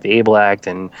of things like the ABLE Act.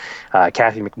 And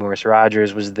Kathy McMorris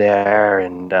Rogers was there,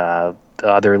 and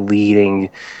other leading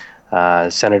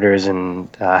senators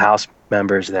and House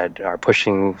members that are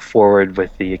pushing forward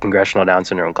with the Congressional Down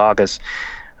Syndrome Caucus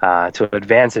to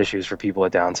advance issues for people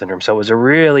with Down syndrome. So it was a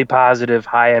really positive,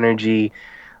 high energy,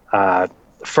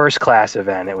 first-class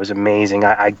event. It was amazing.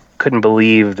 I couldn't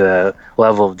believe the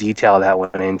level of detail that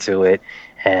went into it,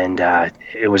 and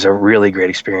it was a really great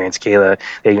experience. Kayla,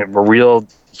 they have a real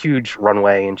huge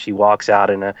runway, and she walks out,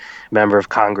 and a member of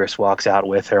Congress walks out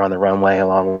with her on the runway,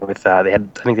 along with I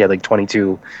think they had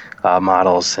 22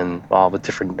 models, and all with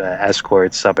different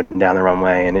escorts up and down the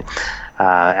runway, and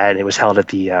it was held at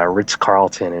the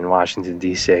Ritz-Carlton in Washington,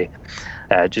 D.C.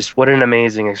 Just what an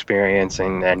amazing experience,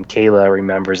 and Kayla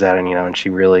remembers that, and she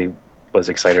really was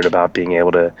excited about being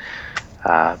able to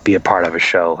be a part of a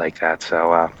show like that.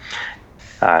 So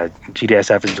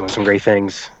GDSF is doing some great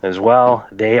things as well.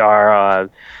 They have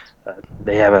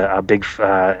a big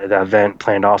event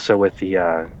planned also with the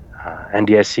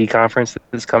NDSC conference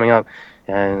that's coming up,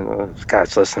 and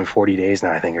it's less than 40 days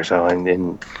now, I think, or so,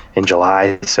 in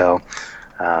July. So.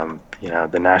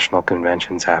 The national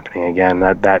convention's happening again.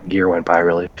 That year went by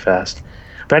really fast.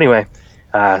 But anyway,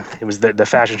 it was the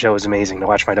fashion show was amazing. To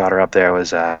watch my daughter up there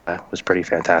was pretty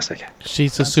fantastic.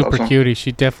 She's a super cutie.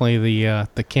 She definitely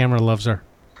the camera loves her.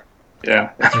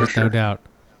 Yeah, there's no doubt.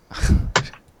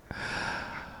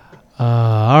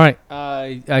 All right.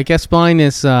 I guess mine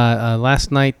is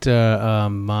last night.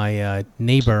 My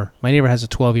neighbor has a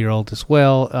 12-year-old as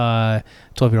well.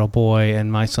 12-year-old boy,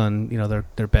 and my son.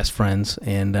 They're best friends.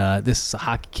 And this is a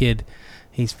hockey kid.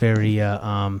 He's very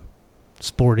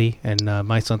sporty, and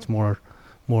my son's more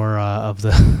of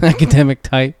the academic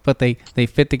type. But they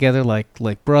fit together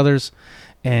like brothers.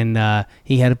 And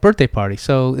he had a birthday party,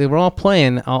 so they were all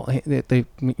playing.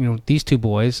 These two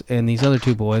boys and these other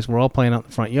two boys were all playing out in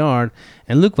the front yard.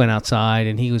 And Luke went outside,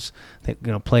 and he was,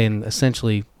 playing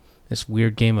essentially this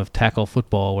weird game of tackle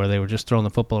football where they were just throwing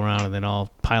the football around and then all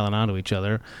piling onto each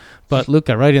other. But Luke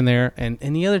got right in there, and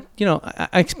the other,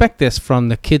 I expect this from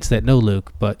the kids that know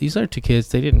Luke, but these other two kids,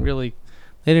 they didn't really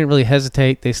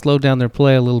hesitate. They slowed down their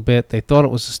play a little bit. They thought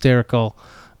it was hysterical.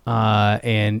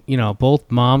 And both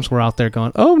moms were out there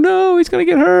going, "Oh no, he's gonna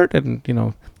get hurt," and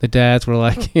the dads were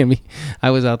like, I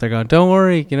was out there going, "Don't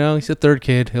worry, he's a third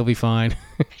kid, he'll be fine."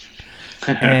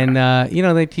 And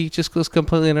he just was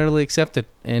completely and utterly accepted,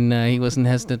 and he wasn't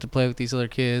hesitant to play with these other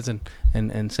kids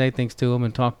and say things to them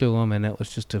and talk to them, and it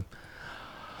was just it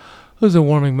was a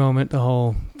warming moment. The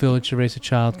whole village to raise a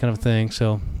child kind of thing.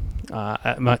 So.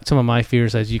 Some of my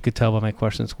fears, as you could tell by my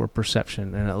questions, were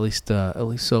perception, and at least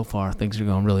so far, things are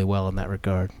going really well in that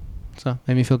regard. So,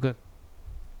 made me feel good.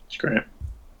 It's great.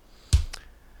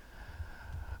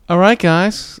 All right,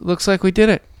 guys. Looks like we did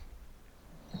it.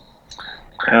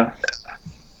 Yeah.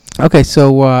 Okay,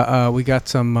 so we got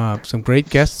some great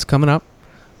guests coming up.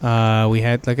 We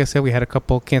had, like I said, we had a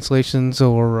couple cancellations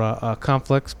or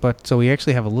conflicts, but so we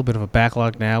actually have a little bit of a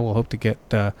backlog now. We'll hope to get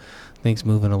things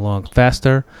moving along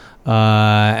faster.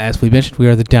 As we mentioned, we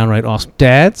are the Downright Awesome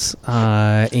Dads,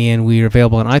 and we are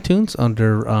available on iTunes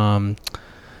under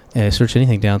search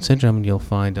anything Down Syndrome, and you'll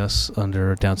find us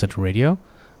under Down Syndrome Radio.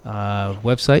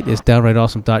 Website is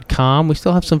downrightawesome.com. We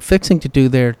still have some fixing to do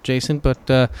there, Jason, but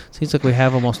seems like we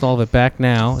have almost all of it back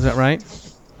now. Is that right?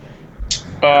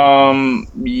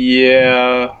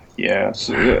 Yeah.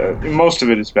 So, most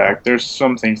of it is back. There's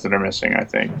some things that are missing, I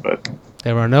think, but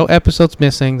there are no episodes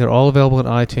missing. They're all available on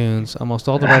iTunes. Almost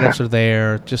all the write-ups are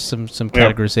there. Just some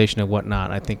categorization and whatnot.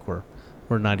 I think we're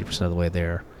 90% of the way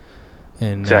there.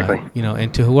 And exactly.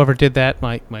 And to whoever did that,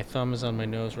 my thumb is on my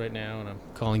nose right now, and I'm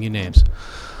calling you names.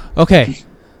 Okay,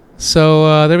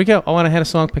 so there we go. Oh, and I had a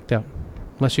song picked out.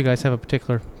 Unless you guys have a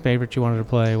particular favorite you wanted to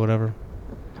play, whatever.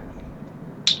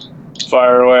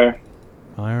 Fire away.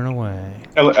 Firing away.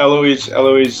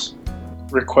 Eloise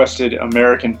requested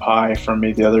American Pie from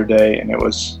me the other day, and it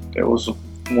was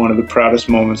one of the proudest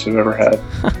moments I've ever had.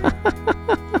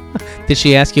 Did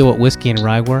she ask you what whiskey and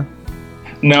rye were?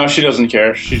 No, she doesn't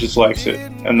care. She just likes it,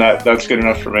 and that's good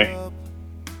enough for me.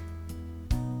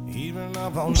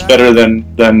 It's better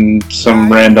than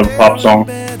some random pop song.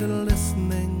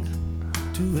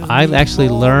 I actually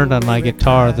learned on my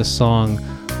guitar the song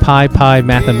Pi Pi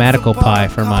Mathematical Pi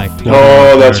for my 12th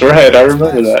Oh, that's right. I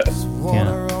remember that.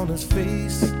 Yeah.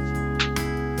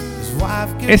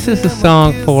 This is a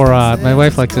song for my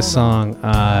wife likes this song.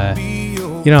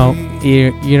 You got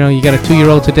a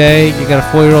 2-year-old today, you got a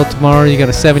 4-year-old tomorrow, you got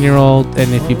a 7-year-old,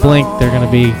 and if you blink, they're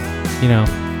gonna be,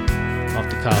 off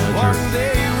to college or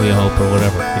we hope or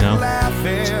whatever,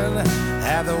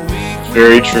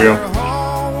 Very true.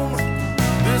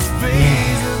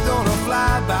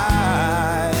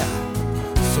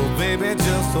 So baby,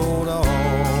 just hold on.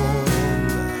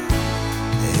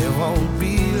 It won't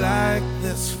be like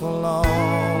this for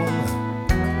long.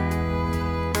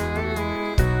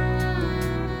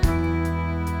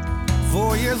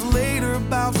 4 years later,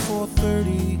 about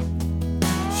 4:30,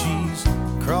 she's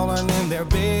crawling in their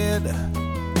bed.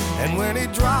 And when he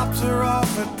drops her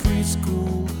off at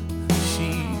preschool,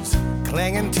 she's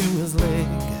clinging to his leg.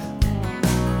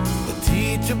 The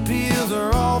teacher peels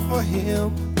her off for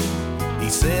him. He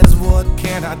says, what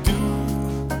can I do?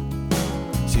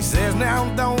 She says, now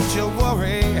don't you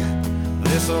worry,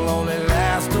 this'll only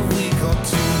last a week or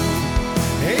two.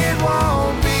 It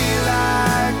won't be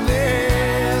like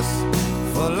this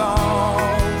for long.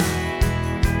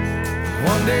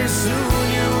 One day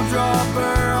soon you'll drop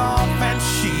her off and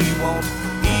she won't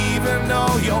even know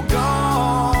you're gone.